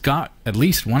 everybody's got at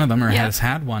least one of them or has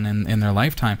had one in their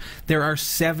lifetime. There are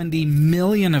 70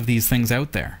 million of these things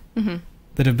out there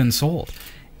that have been sold.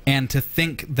 And to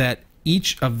think that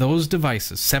each of those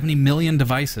devices, 70 million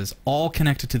devices, all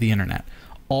connected to the internet,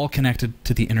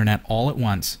 all at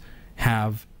once,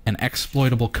 have an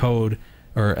exploitable code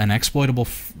or an exploitable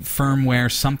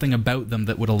firmware, something about them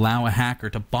that would allow a hacker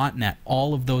to botnet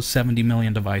all of those 70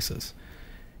 million devices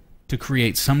to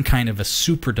create some kind of a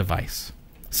super device.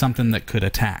 Something that could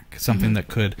attack, something that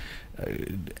could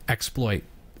exploit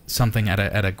something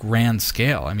at a grand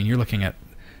scale. I mean, you're looking at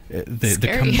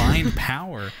the combined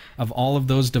power of all of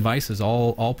those devices,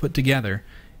 all put together,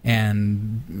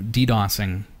 and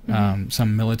DDoSing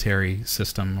some military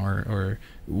system or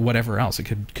whatever else. It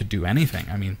could do anything.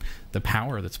 I mean, the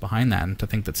power that's behind that, and to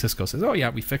think that Cisco says, "Oh yeah,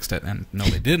 we fixed it," and no,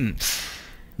 they didn't.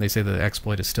 They say the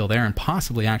exploit is still there, and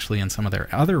possibly actually in some of their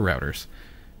other routers.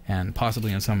 And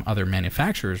possibly in some other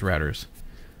manufacturers' routers.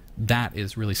 That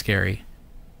is really scary.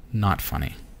 Not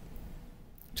funny.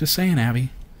 Just saying, Abby.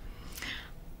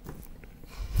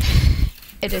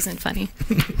 It isn't funny.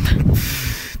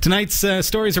 Tonight's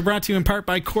stories are brought to you in part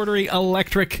by Cordery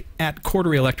Electric at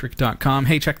corderyelectric.com.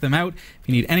 Hey, check them out. If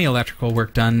you need any electrical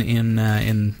work done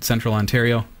in Central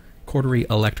Ontario,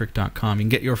 corderyelectric.com. You can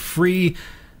get your free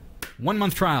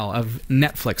 1-month trial of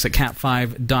Netflix at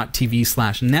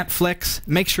cat5.tv/Netflix.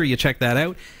 Make sure you check that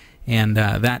out. And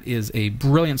that is a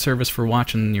brilliant service for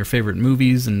watching your favorite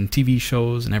movies and TV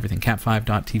shows and everything.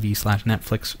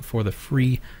 cat5.tv/Netflix for the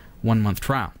free 1-month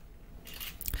trial.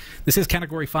 This is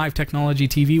Category 5 Technology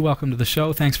TV. Welcome to the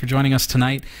show. Thanks for joining us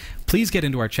tonight. Please get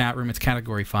into our chat room. It's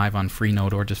Category 5 on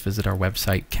Freenode, or just visit our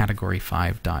website,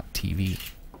 category5.tv.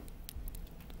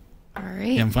 All right.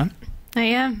 You having fun? I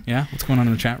am. Yeah? What's going on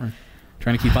in the chat room?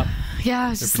 Trying to keep up? Yeah, I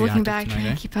was just looking back,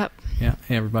 trying to keep up. Yeah.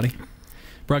 Hey, everybody.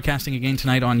 Broadcasting again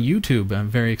tonight on YouTube. A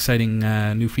very exciting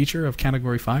new feature of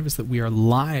Category 5 is that we are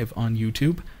live on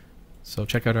YouTube. So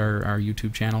check out our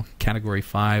YouTube channel, Category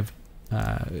 5.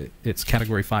 It's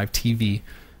Category 5 TV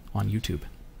on YouTube.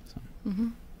 So.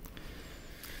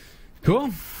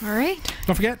 Cool. All right.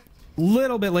 Don't forget, a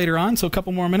little bit later on, so a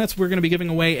couple more minutes, we're going to be giving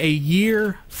away a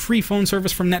year free phone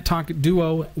service from NetTalk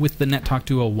Duo with the NetTalk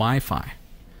Duo Wi-Fi.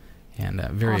 And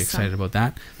very excited about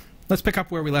that. Let's pick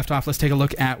up where we left off. Let's take a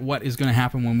look at what is going to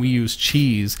happen when we use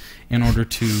cheese in order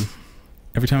to...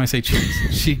 Every time I say cheese,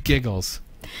 she giggles.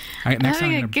 All right, next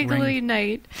I'm having time a giggly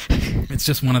night. It's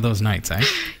just one of those nights, eh?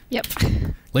 Yep.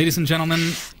 Ladies and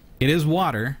gentlemen, it is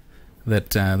water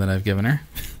that I've given her.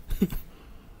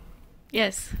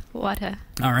 Yes, water.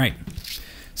 All right.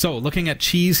 So, looking at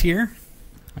cheese here,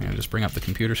 I'm going to just bring up the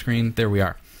computer screen. There we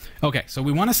are. Okay, so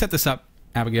we want to set this up,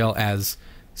 Abigail, as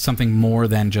something more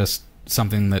than just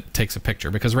something that takes a picture.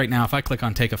 Because right now, if I click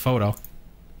on take a photo,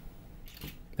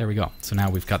 there we go. So now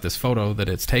we've got this photo that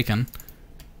it's taken.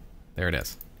 There it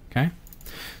is. Okay?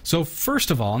 So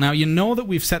first of all, now you know that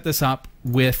we've set this up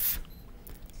with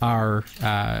our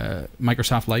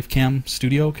Microsoft LifeCam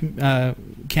Studio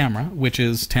camera, which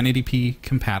is 1080p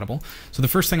compatible. So the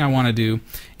first thing I want to do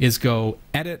is go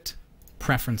Edit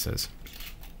Preferences.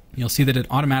 You'll see that it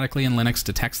automatically in Linux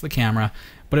detects the camera,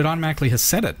 but it automatically has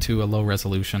set it to a low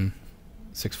resolution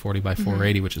 640 by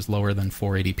 480, which is lower than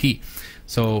 480p.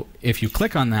 So if you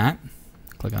click on that,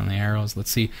 click on the arrows,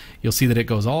 let's see, you'll see that it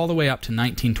goes all the way up to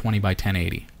 1920 by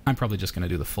 1080. I'm probably just going to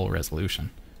do the full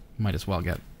resolution. Might as well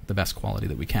get the best quality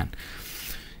that we can.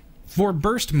 For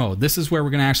burst mode, this is where we're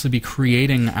going to actually be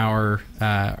creating our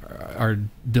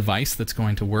device that's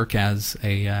going to work as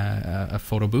a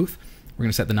photo booth. We're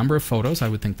going to set the number of photos. I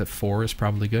would think that 4 is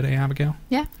probably good, eh, Abigail?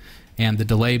 Yeah. And the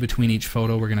delay between each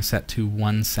photo we're going to set to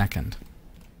 1 second.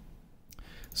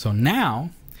 So now,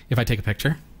 if I take a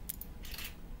picture,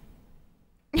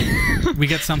 we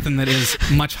get something that is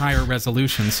much higher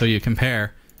resolution, so you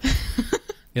compare.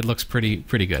 It looks pretty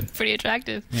good. Pretty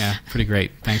attractive. Yeah, pretty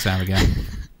great. Thanks, Abigail.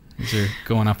 These are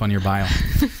going up on your bio.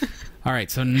 All right,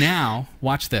 so now,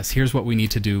 watch this. Here's what we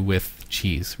need to do with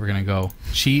cheese. We're going to go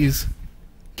cheese,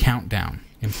 countdown,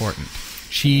 important.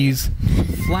 Cheese,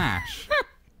 flash.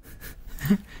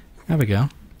 Abigail.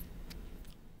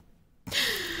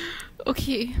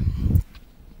 Okay.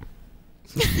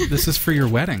 This is for your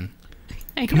wedding.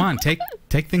 Come on, take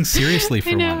things seriously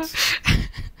for once.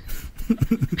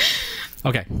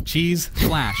 Okay, cheese,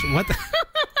 flash. What the...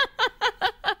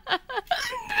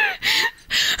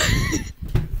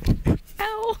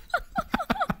 Ow.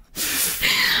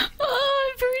 Oh,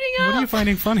 I'm burning up. What are you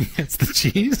finding funny? It's the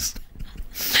cheese?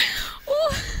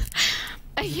 Oh,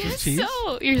 I guess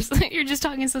so. You're just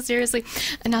talking so seriously.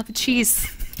 And now the cheese.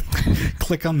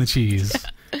 Click on the cheese.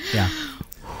 Yeah.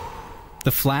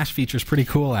 The flash feature is pretty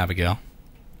cool, Abigail.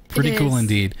 Pretty cool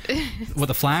indeed. What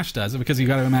the flash does, because you've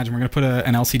got to imagine we're going to put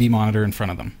an LCD monitor in front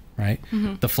of them, right?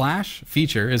 The flash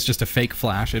feature is just a fake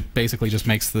flash. It basically just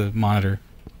makes the monitor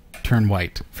turn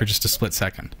white for just a split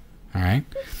second. All right?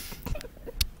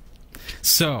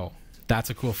 So, that's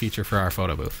a cool feature for our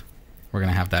photo booth. We're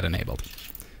going to have that enabled.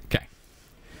 Okay.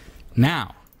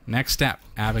 Now, next step,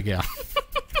 Abigail.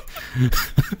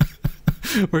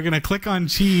 We're going to click on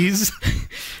cheese,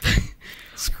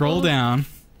 scroll down,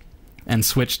 and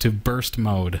switch to burst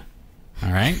mode.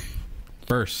 All right?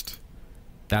 Burst.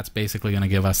 That's basically going to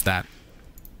give us that.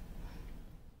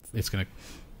 It's going to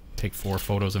take 4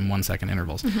 photos in 1 second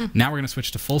intervals. Now we're going to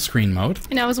switch to full screen mode.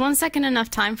 Now, is 1 second enough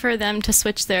time for them to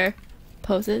switch their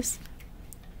poses?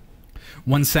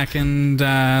 1 second.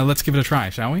 Let's give it a try,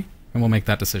 shall we? And we'll make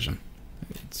that decision.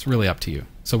 It's really up to you.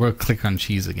 So we'll click on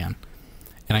cheese again.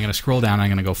 And I'm going to scroll down. And I'm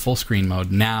going to go full screen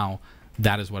mode. Now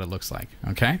that is what it looks like.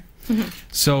 Okay?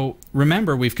 So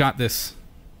remember, we've got this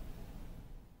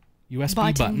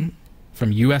USB button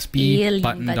from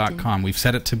usbbutton.com. We've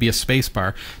set it to be a space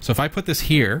bar. So if I put this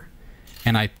here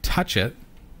and I touch it,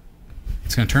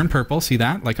 it's going to turn purple. See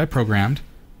that? Like I programmed.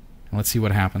 And let's see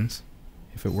what happens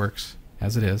if it works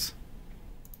as it is.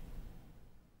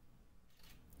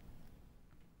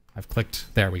 I've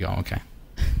clicked. There we go. Okay.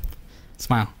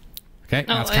 Smile. Okay.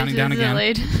 Now it's counting down again.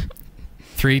 Delayed.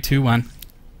 3, 2, 1.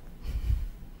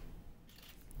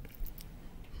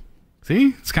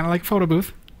 See? It's kind of like a photo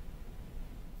booth.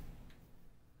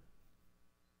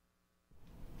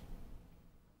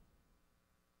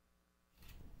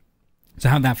 So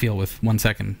how'd that feel with 1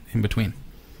 second in between?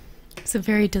 It's a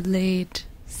very delayed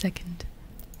second.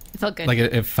 It felt good. Like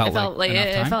it felt like enough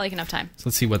time? It felt like enough time. So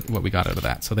let's see what we got out of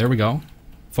that. So there we go.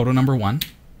 Photo number 1.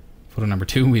 Photo number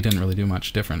 2, we didn't really do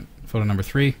much different. Photo number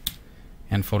 3.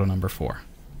 And photo number 4.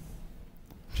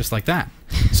 Just like that.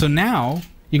 So now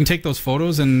you can take those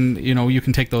photos and, you know, you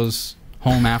can take those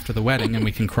home after the wedding and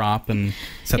we can crop and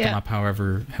set them up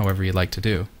however you'd like to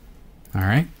do. All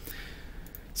right.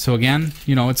 So again,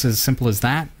 you know, it's as simple as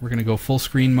that. We're going to go full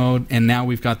screen mode, and now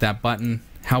we've got that button.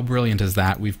 How brilliant is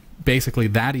that? We've basically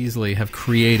that easily have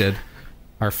created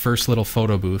our first little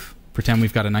photo booth. Pretend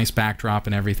we've got a nice backdrop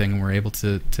and everything, and we're able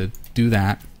to do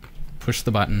that. Push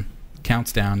the button,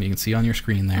 counts down. You can see on your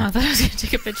screen there. Oh, I thought I was going to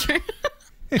take a picture.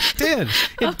 It did.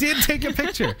 It did take a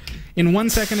picture in 1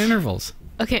 second intervals.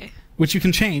 Okay. Which you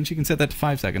can change. You can set that to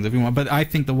 5 seconds if you want. But I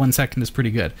think the 1 second is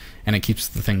pretty good, and it keeps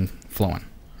the thing flowing,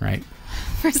 right?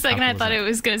 For a second, I thought it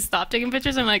was going to stop taking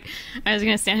pictures. I'm like, I was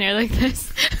going to stand here like this.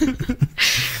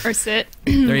 Or sit.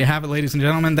 There you have it, ladies and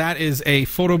gentlemen. That is a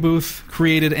photo booth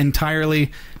created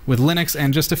entirely with Linux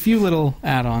and just a few little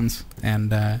add-ons.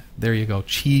 And there you go.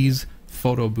 Cheese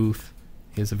Photo Booth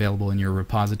is available in your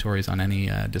repositories on any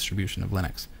distribution of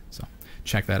Linux. So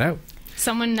check that out.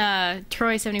 Someone,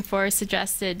 Troy74,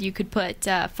 suggested you could put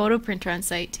photo printer on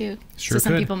site too. Sure, so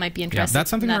some people might be interested. Yeah, that's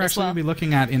something in that we're actually going to be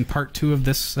looking at in part 2 of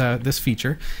this this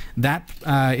feature. That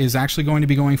is actually going to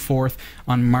be going forth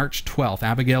on March 12th.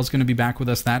 Abigail's going to be back with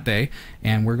us that day,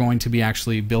 and we're going to be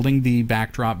actually building the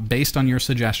backdrop based on your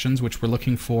suggestions, which we're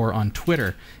looking for on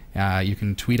Twitter. You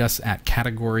can tweet us at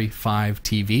Category 5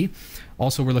 TV.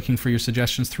 Also, we're looking for your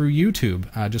suggestions through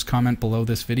YouTube. Just comment below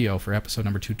this video for episode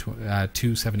number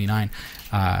 279.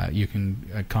 You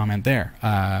can comment there.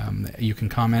 You can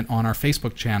comment on our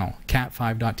Facebook channel,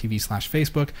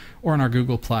 cat5.tv/Facebook, or on our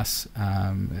Google Plus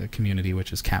community,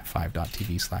 which is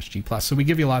cat5.tv/G+. So we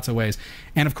give you lots of ways.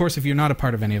 And of course, if you're not a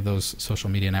part of any of those social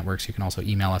media networks, you can also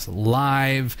email us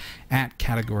live at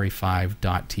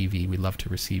category5.tv. We'd love to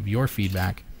receive your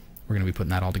feedback. We're going to be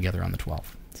putting that all together on the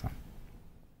 12th.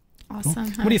 Awesome.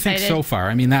 Cool. What do you think so far?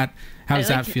 I mean, how does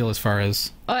that feel as far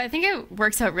as... Oh, I think it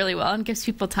works out really well and gives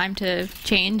people time to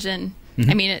change. And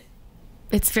I mean,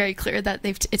 it's very clear that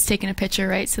it's taken a picture,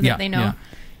 right? So that they know. Yeah.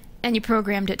 And you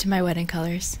programmed it to my wedding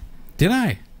colors. Did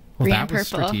I? Well, green that was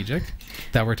strategic.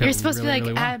 That worked out You're supposed really, to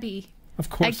be like, really well. Abby, of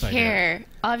course I care. Did.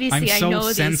 Obviously, I'm so I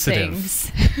know sensitive. These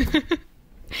things.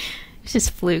 It's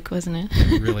just fluke, wasn't it?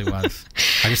 It really was.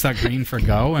 I just thought green for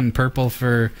go and purple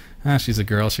for... she's a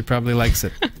girl. She probably likes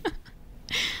it.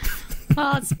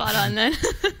 Well, it's spot on then.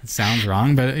 It sounds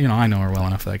wrong, but you know, I know her well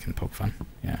enough that I can poke fun.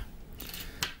 Yeah.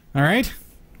 All right.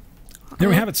 There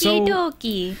we have it. So,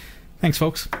 dokey. Thanks,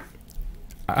 folks.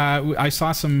 I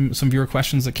saw some viewer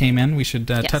questions that came in. We should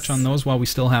touch on those while we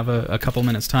still have a couple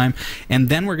minutes time, and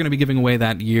then we're going to be giving away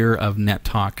that year of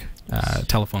NetTalk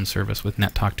telephone service with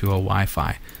NetTalk 2.0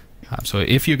 Wi-Fi. So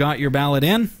if you got your ballot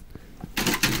in,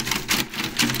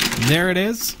 there it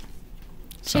is.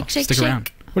 So stick around.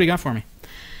 What do you got for me?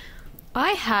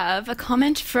 I have a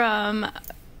comment from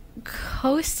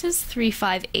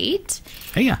Costas358.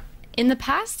 Hey, yeah. In the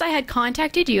past, I had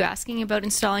contacted you asking about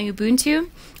installing Ubuntu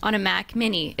on a Mac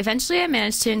Mini. Eventually, I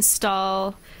managed to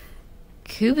install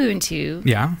Kubuntu.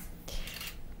 Yeah.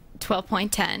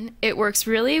 12.10. It works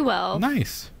really well.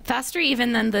 Nice. Faster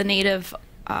even than the native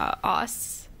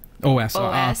OS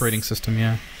operating system,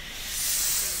 yeah.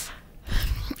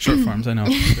 Short forms, I know.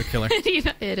 They're killer.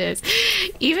 It is.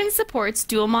 Even supports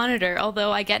dual monitor,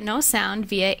 although I get no sound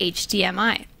via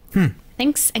HDMI.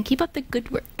 Thanks, and keep up the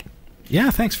good work. Yeah,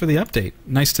 thanks for the update.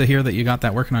 Nice to hear that you got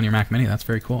that working on your Mac Mini. That's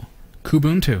very cool.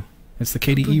 Kubuntu. It's the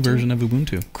KDE version of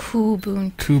Ubuntu.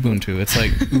 Kubuntu. It's like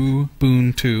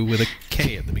Ubuntu with a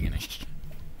K at the beginning.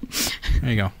 There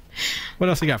you go. What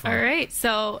else you got for me? All right,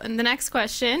 so and the next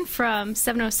question from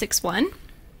 7061.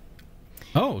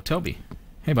 Oh, Toby.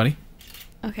 Hey, buddy.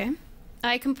 Okay.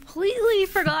 I completely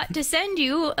forgot to send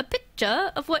you a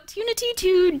picture of what Unity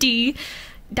 2D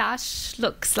Dash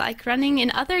looks like running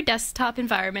in other desktop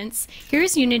environments.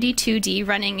 Here's Unity 2D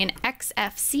running in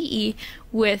XFCE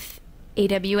with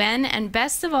AWN, and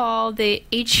best of all, the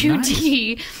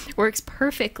HUD works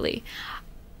perfectly.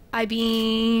 I've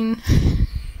been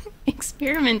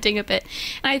experimenting a bit,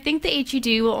 and I think the HUD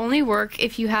will only work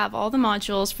if you have all the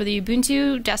modules for the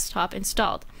Ubuntu desktop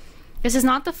installed. This is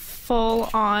not the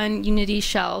full-on Unity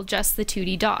shell, just the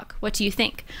 2D dock. What do you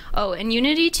think? Oh, and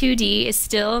Unity 2D is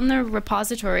still in the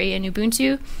repository in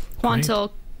Ubuntu Quantal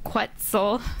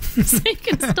Quetzal. So you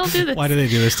can still do this. Why do they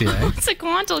do this to you? It's a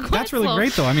Quantal Quetzal. That's really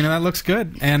great, though. I mean, that looks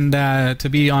good. And to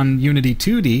be on Unity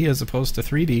 2D as opposed to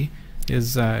 3D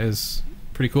is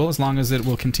pretty cool. As long as it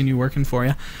will continue working for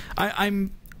you.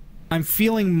 I'm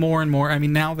feeling more and more. I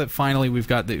mean, now that finally we've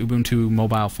got the Ubuntu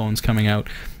mobile phones coming out,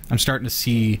 I'm starting to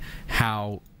see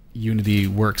how Unity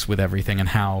works with everything and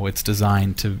how it's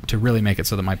designed to really make it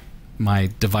so that my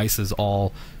devices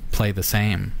all play the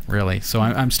same, really. So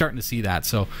I'm starting to see that.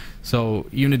 So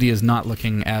Unity is not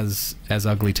looking as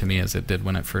ugly to me as it did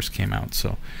when it first came out.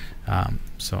 So I'm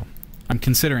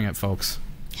considering it, folks.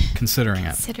 Considering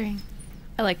it.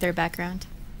 I like their background.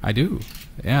 I do.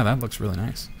 Yeah, that looks really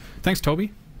nice. Thanks,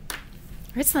 Toby.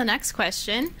 Right, so the next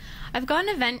question. I've got an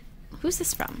event. Who's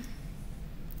this from?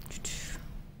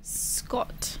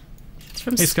 Scott. It's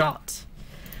from Hey, Scott.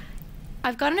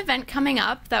 I've got an event coming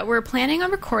up that we're planning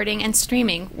on recording and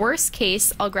streaming. Worst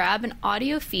case, I'll grab an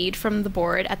audio feed from the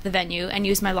board at the venue and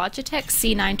use my Logitech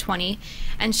C920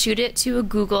 and shoot it to a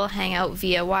Google Hangout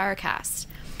via Wirecast.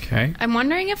 Okay. I'm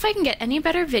wondering if I can get any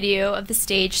better video of the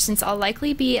stage since I'll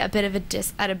likely be at a bit of a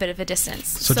distance.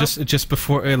 So just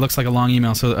before, it looks like a long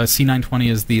email. So a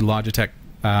C920 is the Logitech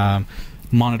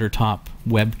monitor top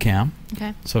webcam.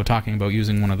 Okay. So talking about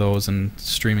using one of those and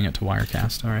streaming it to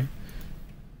Wirecast. All right.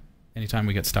 Anytime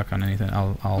we get stuck on anything,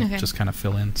 I'll just kind of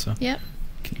fill in. So yep.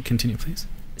 Continue, please.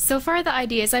 So far, the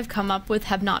ideas I've come up with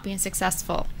have not been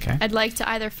successful. Okay. I'd like to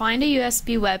either find a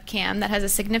USB webcam that has a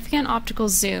significant optical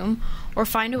zoom, or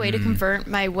find a way to convert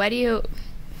my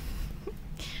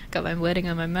got my wedding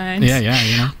on my mind. Yeah,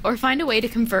 you know. Or find a way to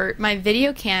convert my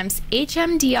video cam's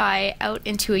HMDI out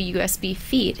into a USB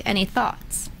feed. Any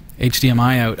thoughts?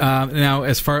 HDMI out. Now,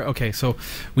 so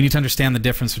we need to understand the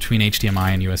difference between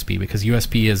HDMI and USB, because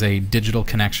USB is a digital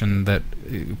connection that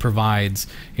provides,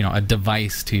 a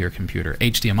device to your computer.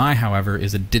 HDMI, however,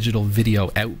 is a digital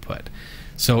video output.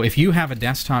 So if you have a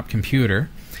desktop computer,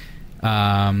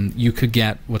 you could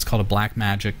get what's called a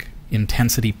Blackmagic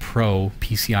Intensity Pro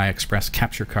PCI Express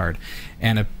capture card,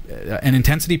 and an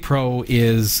Intensity Pro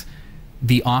is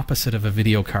the opposite of a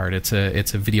video card. It's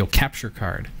a video capture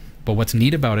card. But what's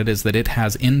neat about it is that it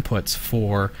has inputs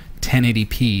for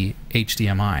 1080p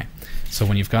HDMI. So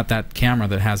when you've got that camera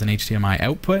that has an HDMI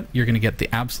output, you're going to get the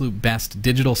absolute best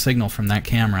digital signal from that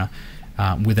camera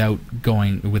without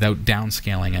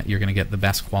downscaling it. You're going to get the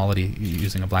best quality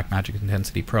using a Blackmagic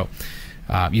Intensity Pro.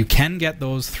 You can get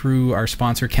those through our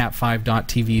sponsor,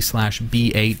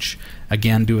 cat5.tv/BH.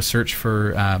 Again, do a search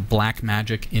for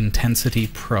Blackmagic Intensity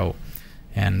Pro,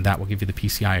 and that will give you the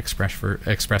PCI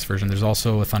Express version. There's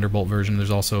also a Thunderbolt version.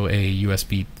 There's also a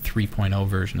USB 3.0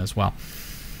 version as well.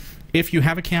 If you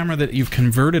have a camera that you've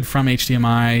converted from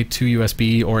HDMI to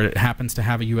USB, or it happens to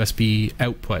have a USB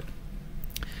output,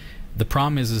 the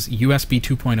problem is USB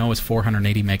 2.0 is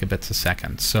 480 megabits a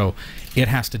second. So it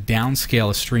has to downscale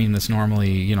a stream that's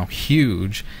normally,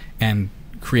 huge, and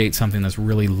create something that's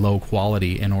really low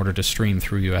quality in order to stream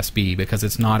through USB, because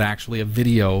it's not actually a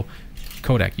video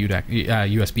codec.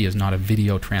 USB is not a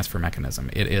video transfer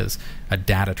mechanism. It is a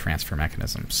data transfer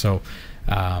mechanism. So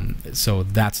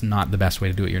that's not the best way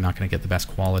to do it. You're not going to get the best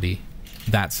quality.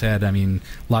 That said,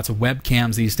 lots of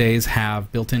webcams these days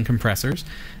have built-in compressors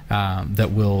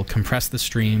that will compress the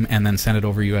stream and then send it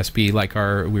over USB. Like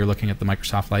we were looking at the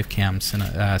Microsoft LifeCam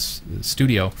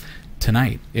Studio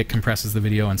tonight. It compresses the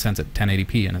video and sends it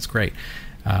 1080p, and it's great.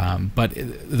 But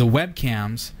the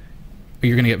webcams,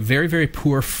 you're going to get very, very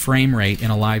poor frame rate in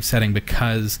a live setting,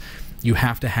 because you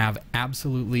have to have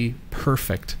absolutely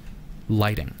perfect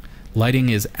lighting. Lighting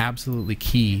is absolutely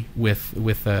key with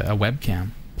a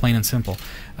webcam, plain and simple.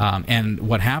 And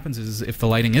what happens is, if the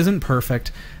lighting isn't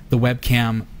perfect, the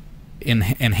webcam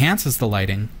enhances the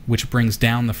lighting, which brings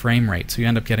down the frame rate. So you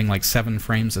end up getting like 7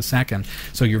 frames a second.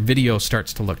 So your video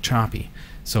starts to look choppy.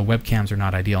 So webcams are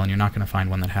not ideal, and you're not going to find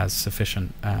one that has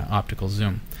sufficient optical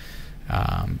zoom.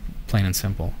 Plain and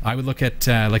simple. I would look at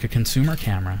like a consumer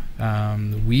camera.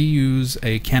 We use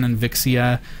a Canon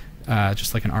Vixia,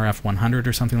 just like an RF 100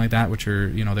 or something like that, which are,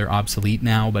 they're obsolete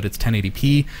now, but it's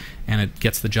 1080p and it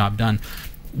gets the job done.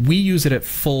 We use it at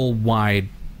full wide,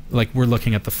 like we're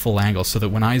looking at the full angle, so that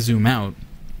when I zoom out,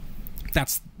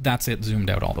 that's it zoomed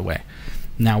out all the way.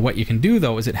 Now, what you can do,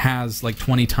 though, is it has like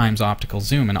 20 times optical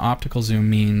zoom, and optical zoom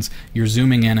means you're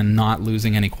zooming in and not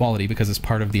losing any quality because it's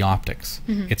part of the optics.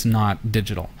 Mm-hmm. It's not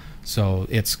digital. So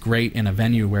it's great in a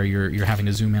venue where you're having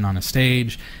to zoom in on a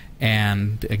stage,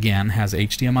 and again has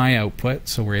HDMI output,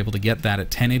 so we're able to get that at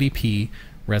 1080p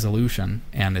resolution,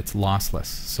 and it's lossless.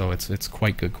 So it's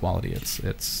quite good quality.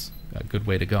 It's a good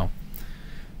way to go.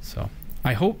 So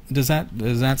I hope does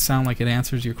that sound like it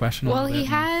answers your question? Well, he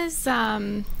has.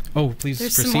 Oh, please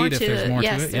proceed if there's more to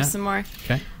it. Yes, there's some more.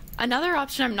 Okay. Another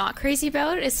option I'm not crazy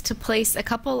about is to place a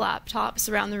couple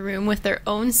laptops around the room with their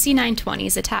own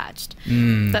C920s attached.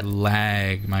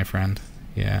 Lag, my friend.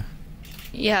 Yeah.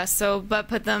 Yeah, so, but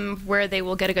put them where they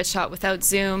will get a good shot without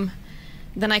zoom.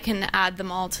 Then I can add them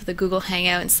all to the Google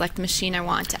Hangout and select the machine I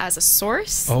want as a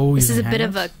source. Oh, this is a using bit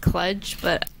of Hangouts? a kludge,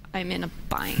 but I'm in a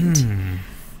bind.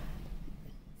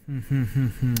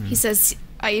 He says,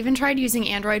 I even tried using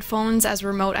Android phones as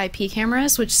remote IP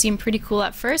cameras, which seemed pretty cool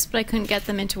at first, but I couldn't get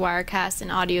them into Wirecast, and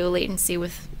audio latency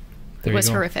was There you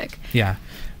go. horrific. Yeah.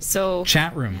 So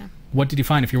Chat room. yeah. What did you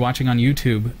find? If you're watching on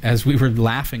YouTube, as we were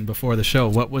laughing before the show,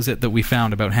 what was it that we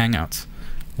found about Hangouts?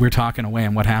 We're talking away,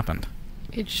 and what happened?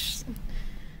 It's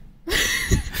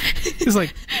It was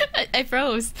like I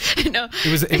froze. No.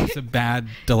 it was a bad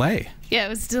delay. Yeah, it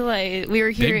was delay. We were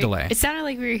hearing delay. It sounded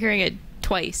like we were hearing it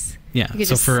twice. Yeah. You could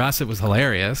So just- for us, it was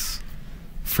hilarious.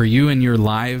 For you in your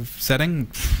live setting,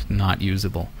 not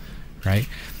usable, right?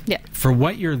 Yeah. For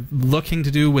what you're looking to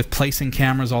do with placing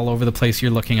cameras all over the place, you're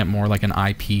looking at more like an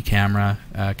IP camera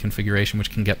configuration,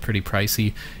 which can get pretty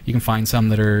pricey. You can find some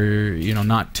that are,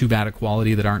 not too bad a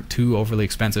quality, that aren't too overly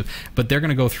expensive, but they're going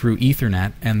to go through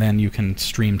Ethernet, and then you can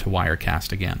stream to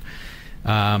Wirecast again.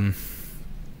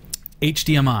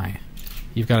 HDMI.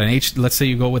 You've got let's say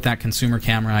you go with that consumer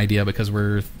camera idea, because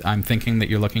I'm thinking that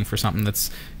you're looking for something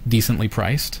that's decently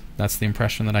priced. That's the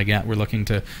impression that I get. We're looking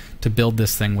to build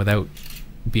this thing without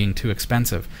being too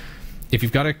expensive. If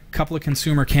you've got a couple of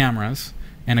consumer cameras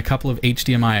and a couple of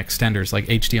HDMI extenders, like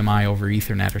HDMI over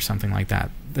Ethernet or something like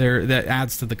that, that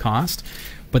adds to the cost,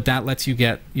 but that lets you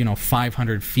get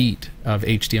 500 feet of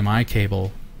HDMI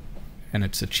cable, and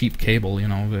it's a cheap cable.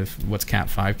 What's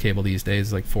Cat5 cable these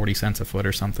days, like 40 cents a foot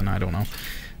or something, I don't know.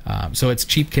 So it's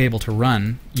cheap cable to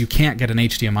run. You can't get an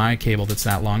HDMI cable that's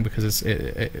that long, because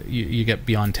you get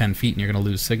beyond 10 feet and you're going to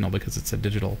lose signal, because it's a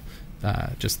digital.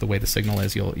 Just the way the signal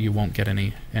is, you won't get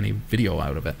any video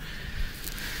out of it.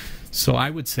 So I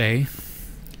would say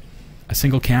a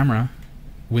single camera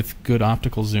with good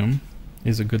optical zoom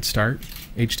is a good start.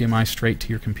 HDMI straight to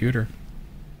your computer.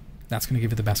 That's going to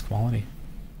give you the best quality.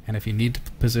 And if you need to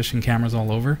position cameras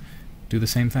all over, do the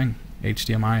same thing.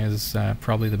 HDMI is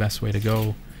probably the best way to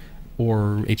go,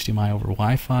 or HDMI over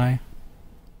Wi-Fi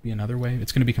be another way.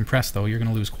 It's going to be compressed, though. You're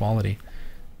going to lose quality.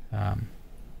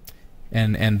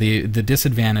 And the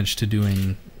disadvantage to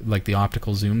doing like the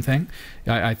optical zoom thing,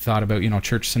 I thought about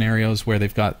church scenarios where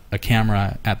they've got a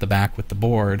camera at the back with the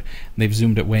board, and they've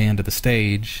zoomed it way into the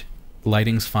stage,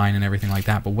 lighting's fine and everything like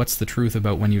that, but what's the truth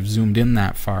about when you've zoomed in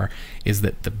that far is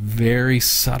that the very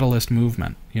subtlest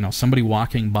movement, somebody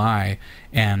walking by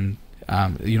and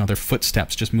their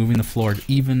footsteps just moving the floor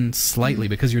even slightly,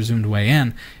 because you're zoomed way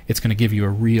in, it's going to give you a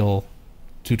real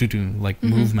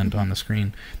movement on the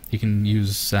screen. You can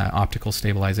use optical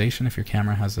stabilization if your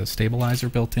camera has a stabilizer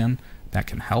built in. That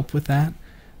can help with that,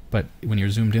 but when you're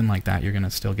zoomed in like that, you're going to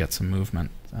still get some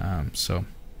movement. So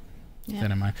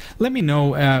that in mind. Let me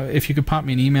know if you could pop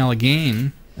me an email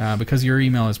again, because your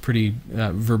email is pretty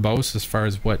verbose as far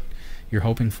as what you're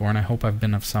hoping for, and I hope I've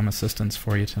been of some assistance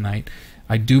for you tonight.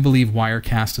 I do believe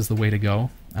Wirecast is the way to go.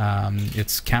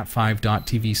 It's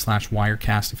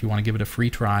cat5.tv/Wirecast if you want to give it a free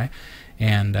try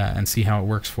and see how it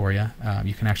works for you.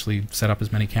 You can actually set up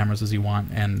as many cameras as you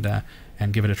want and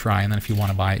give it a try, and then if you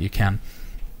want to buy it, you can.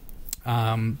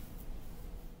 But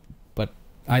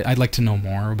I'd like to know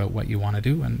more about what you want to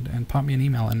do, and pop me an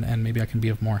email, and maybe I can be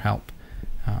of more help.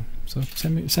 So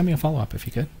send me a follow-up if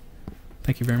you could.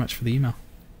 Thank you very much for the email.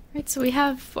 Right, so we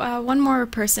have one more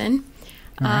person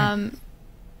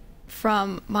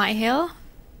from Mihail.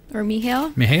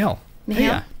 Mihail.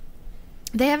 Yeah.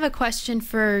 They have a question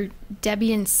for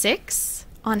Debian 6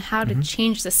 on how to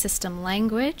change the system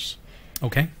language.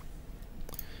 Okay.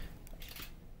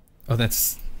 Oh,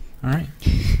 that's all right.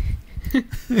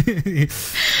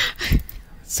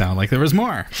 Sound like there was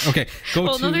more. Okay,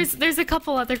 No, there's a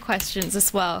couple other questions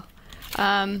as well.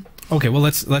 Okay, well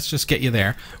let's just get you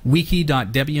there.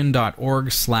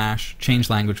 wiki.debian.org/change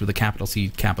language with a capital C,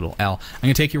 capital L. I'm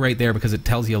going to take you right there because it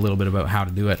tells you a little bit about how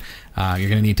to do it. You're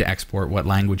going to need to export what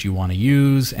language you want to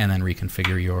use and then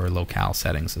reconfigure your locale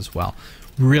settings as well.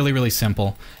 Really, really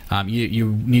simple.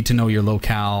 You need to know your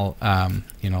locale.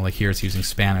 Like here it's using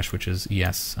Spanish, which is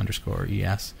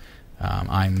ES_ES.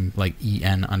 I'm like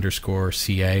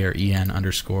EN_CA or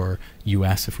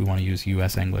EN_US if we want to use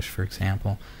US English, for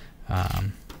example.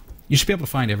 You should be able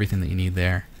to find everything that you need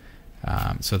there.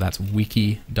 So that's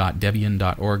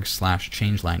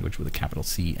wiki.debian.org/change language with a capital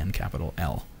C and capital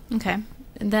L. Okay.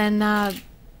 And then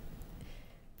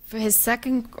for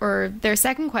their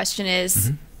second question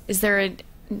is there an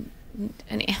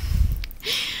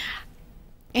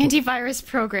antivirus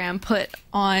program put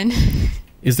on?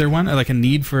 Is there one, like a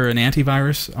need for an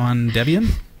antivirus on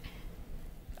Debian?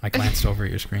 I glanced over at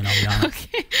your screen, I'll be honest.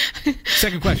 Okay.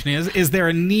 Second question is there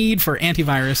a need for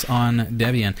antivirus on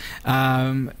Debian?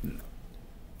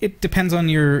 It depends on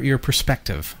your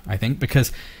perspective, I think,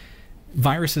 because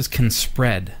viruses can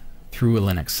spread through a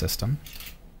Linux system.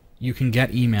 You can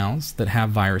get emails that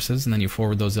have viruses, and then you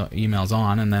forward those emails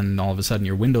on, and then all of a sudden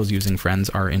your Windows-using friends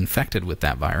are infected with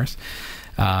that virus.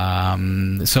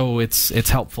 So it's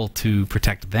helpful to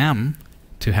protect them,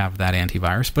 to have that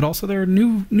antivirus, but also there are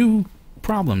new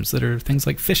problems that are things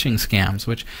like phishing scams,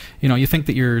 which, you think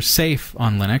that you're safe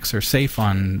on Linux or safe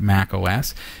on Mac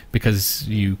OS because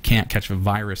you can't catch a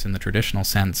virus in the traditional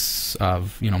sense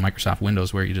of, Microsoft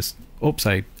Windows, where you just, oops,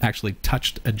 I actually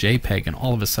touched a JPEG and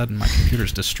all of a sudden my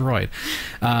computer's destroyed.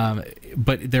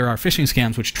 But there are phishing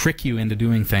scams which trick you into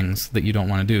doing things that you don't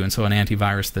want to do, and so an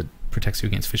antivirus that protects you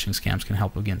against phishing scams can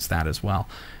help against that as well.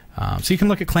 So you can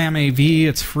look at ClamAV.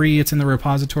 It's free. It's in the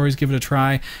repositories. Give it a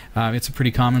try. It's a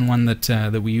pretty common one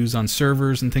that we use on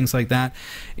servers and things like that.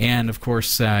 And of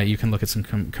course, you can look at some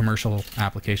commercial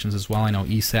applications as well. I know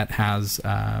ESET has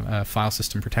a file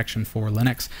system protection for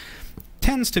Linux.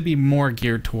 Tends to be more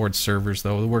geared towards servers,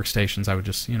 though. The workstations, I would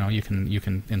just, you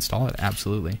can install it,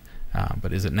 absolutely.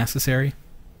 But is it necessary?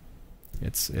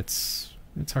 It's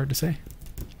hard to say.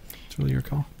 It's really your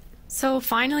call. So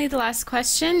finally, the last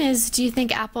question is, do you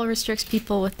think Apple restricts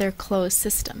people with their closed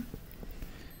system?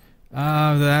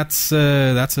 That's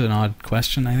an odd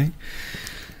question, I think.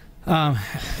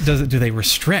 Do they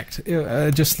restrict?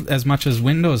 Just as much as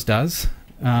Windows does,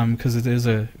 because it is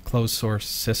a closed source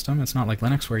system. It's not like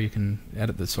Linux where you can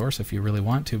edit the source if you really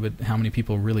want to, but how many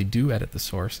people really do edit the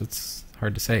source? It's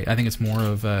hard to say. I think it's more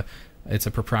of it's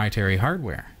a proprietary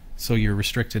hardware. So you're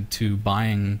restricted to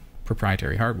buying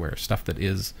proprietary hardware, stuff that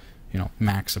is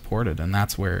Mac supported, and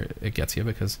that's where it gets you,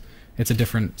 because it's a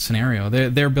different scenario.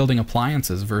 They're building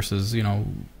appliances versus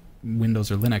Windows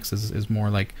or Linux is more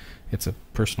like it's a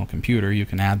personal computer. You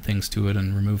can add things to it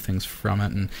and remove things from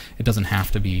it, and it doesn't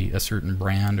have to be a certain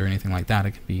brand or anything like that.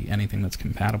 It can be anything that's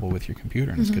compatible with your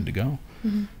computer, and it's good to go.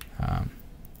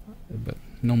 But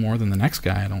no more than the next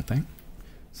guy, I don't think.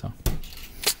 So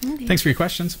Okay. Thanks for your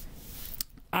questions.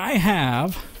 I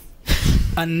have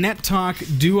a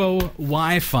NetTalk Duo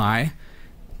Wi-Fi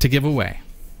to give away.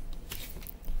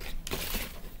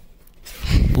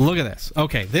 Look at this.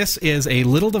 Okay, this is a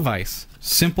little device.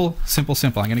 Simple.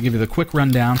 I'm going to give you the quick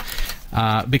rundown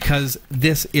because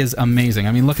this is amazing.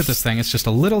 I mean, look at this thing. It's just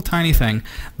a little tiny thing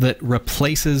that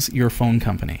replaces your phone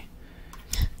company.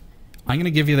 I'm going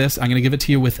to give you this. I'm going to give it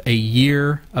to you with a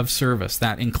year of service.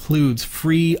 That includes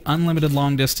free, unlimited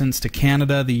long distance to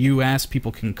Canada, the U.S.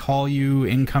 People can call you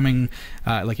incoming,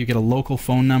 like you get a local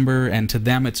phone number, and to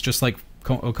them it's just like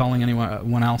calling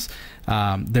anyone else.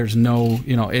 There's no,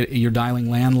 you're dialing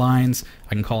landlines.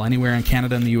 I can call anywhere in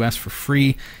Canada and the U.S. for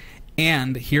free.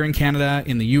 And here in Canada,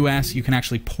 in the U.S., you can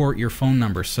actually port your phone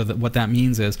number. So that what that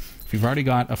means is, if you've already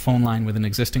got a phone line with an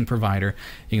existing provider,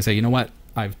 you can say, you know what,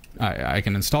 I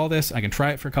can install this, I can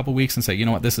try it for a couple weeks and say, you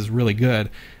know what, this is really good.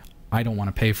 I don't want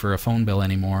to pay for a phone bill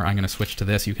anymore. I'm going to switch to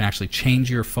this. You can actually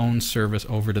change your phone service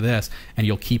over to this, and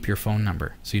you'll keep your phone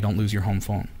number, so you don't lose your home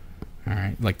phone. All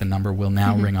right, like the number will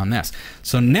now ring on this.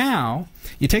 So now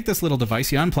you take this little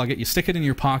device, you unplug it, you stick it in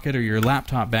your pocket or your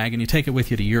laptop bag, and you take it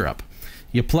with you to Europe.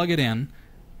 You plug it in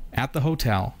at the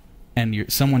hotel, and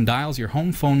someone dials your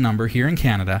home phone number here in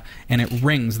Canada, and it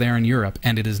rings there in Europe,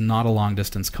 and it is not a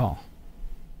long-distance call.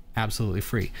 Absolutely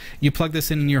free. You plug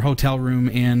this in your hotel room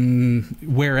in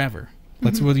wherever.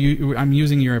 I'm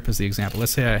using Europe as the example.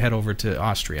 Let's say I head over to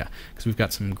Austria, because we've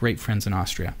got some great friends in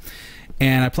Austria.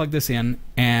 And I plug this in,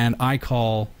 and I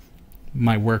call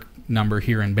my work number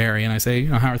here in Barrie, and I say,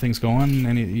 how are things going?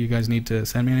 You guys need to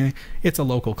send me anything? It's a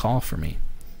local call for me.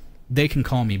 They can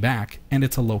call me back, and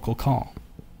it's a local call,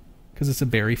 because it's a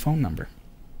Barrie phone number.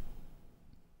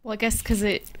 Well, I guess because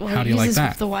it How do you like uses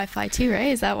that? the Wi-Fi too, right?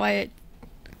 Is that why it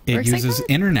It uses like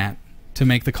internet to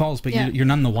make the calls, but Yeah. you're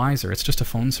none the wiser. It's just a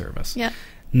phone service. Yeah.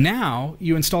 Now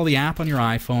you install the app on your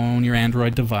iPhone, your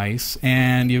Android device,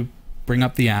 and you bring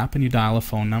up the app and you dial a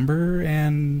phone number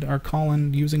and are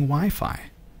calling using Wi-Fi.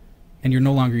 And you're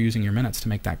no longer using your minutes to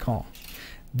make that call.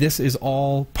 This is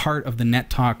all part of the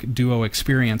NetTalk Duo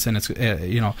experience, and it's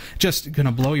just going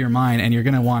to blow your mind, and you're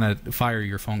going to want to fire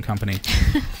your phone company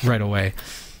right away.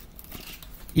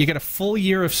 You get a full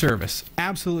year of service,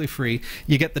 absolutely free.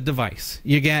 You get the device.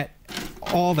 You get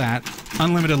all that,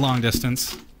 unlimited long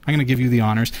distance. I'm going to give you the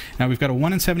honors. Now, we've got a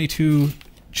 1 in 72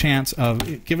 chance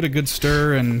of, give it a good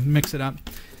stir and mix it up.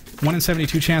 1 in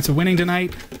 72 chance of winning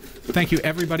tonight. Thank you,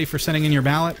 everybody, for sending in your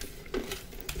ballot.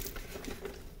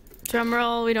 Drum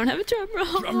roll. We don't have a drum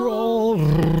roll. Drum roll.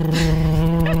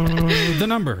 The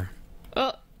number.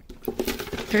 Oh.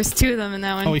 There's 2 of them in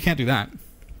that one. Oh, we can't do that.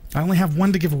 I only have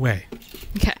 1 to give away.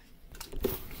 Okay.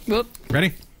 Whoop.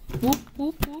 Ready? Whoop,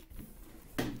 whoop, whoop.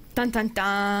 Dun, dun,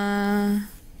 dun.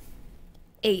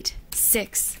 8,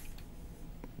 6,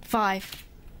 5,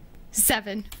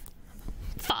 7,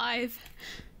 5,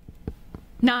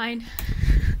 9.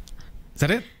 Is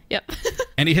that it? Yep.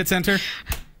 And he hits enter.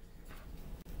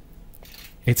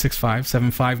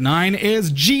 865759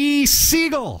 is G.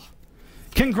 Siegel.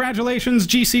 Congratulations,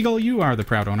 G. Siegel. You are the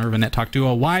proud owner of a NetTalk Duo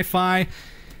Wi-Fi.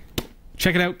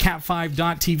 Check it out,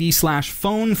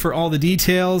 cat5.tv/phone for all the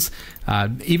details.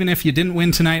 Even if you didn't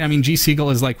win tonight, I mean, G. Siegel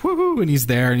is like, woohoo, and he's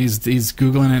there, and he's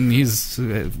Googling, and he's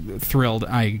thrilled,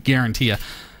 I guarantee you.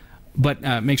 But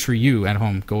make sure you, at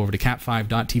home, go over to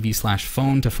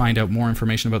cat5.tv/phone to find out more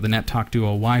information about the NetTalk Duo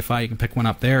Wi-Fi. You can pick one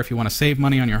up there. If you want to save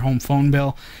money on your home phone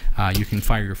bill, you can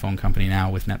fire your phone company now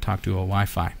with NetTalk Duo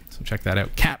Wi-Fi. So check that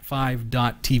out,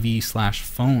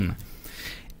 cat5.tv/phone.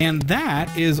 And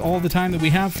that is all the time that we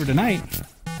have for tonight.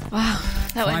 Wow,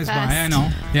 that went Flies fast. by, I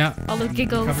know. Yeah. All the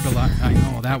giggles. Covered a lot. I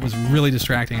know. That was really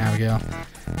distracting, Abigail.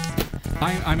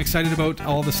 I'm excited about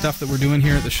all the stuff that we're doing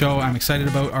here at the show. I'm excited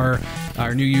about our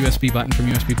new USB button from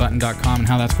usbbutton.com and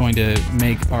how that's going to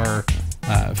make our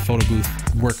photo booth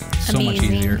work so much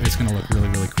easier. It's going to look really,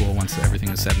 really cool once everything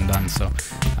is said and done. So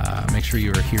make sure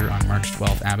you are here on March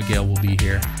 12th. Abigail will be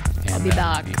here. And, I'll be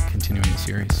back. We'll be continuing the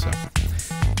series. So,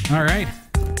 all right.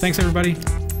 Thanks, everybody.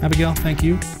 Abigail, thank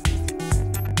you.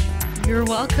 You're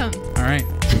welcome. All right.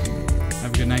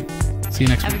 Have a good night. See you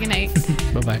next week. Have a good night.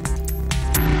 Bye-bye.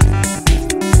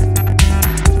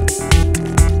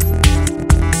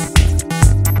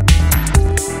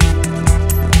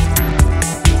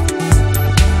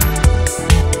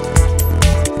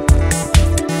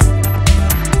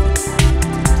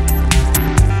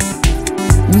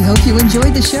 We hope you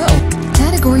enjoyed the show.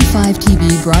 Category 5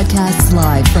 TV broadcasts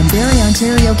live from Barrie,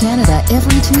 Ontario, Canada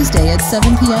every Tuesday at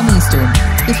 7 p.m. Eastern.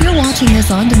 If you're watching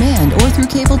this on demand or through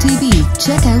cable TV,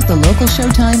 check out the local show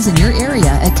times in your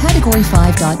area at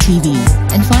category5.tv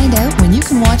and find out when you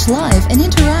can watch live and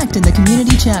interact in the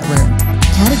community chat room.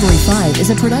 Category 5 is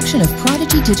a production of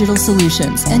Prodigy Digital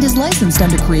Solutions and is licensed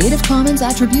under Creative Commons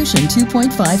Attribution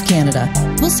 2.5 Canada.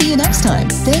 We'll see you next time.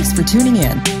 Thanks for tuning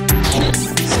in.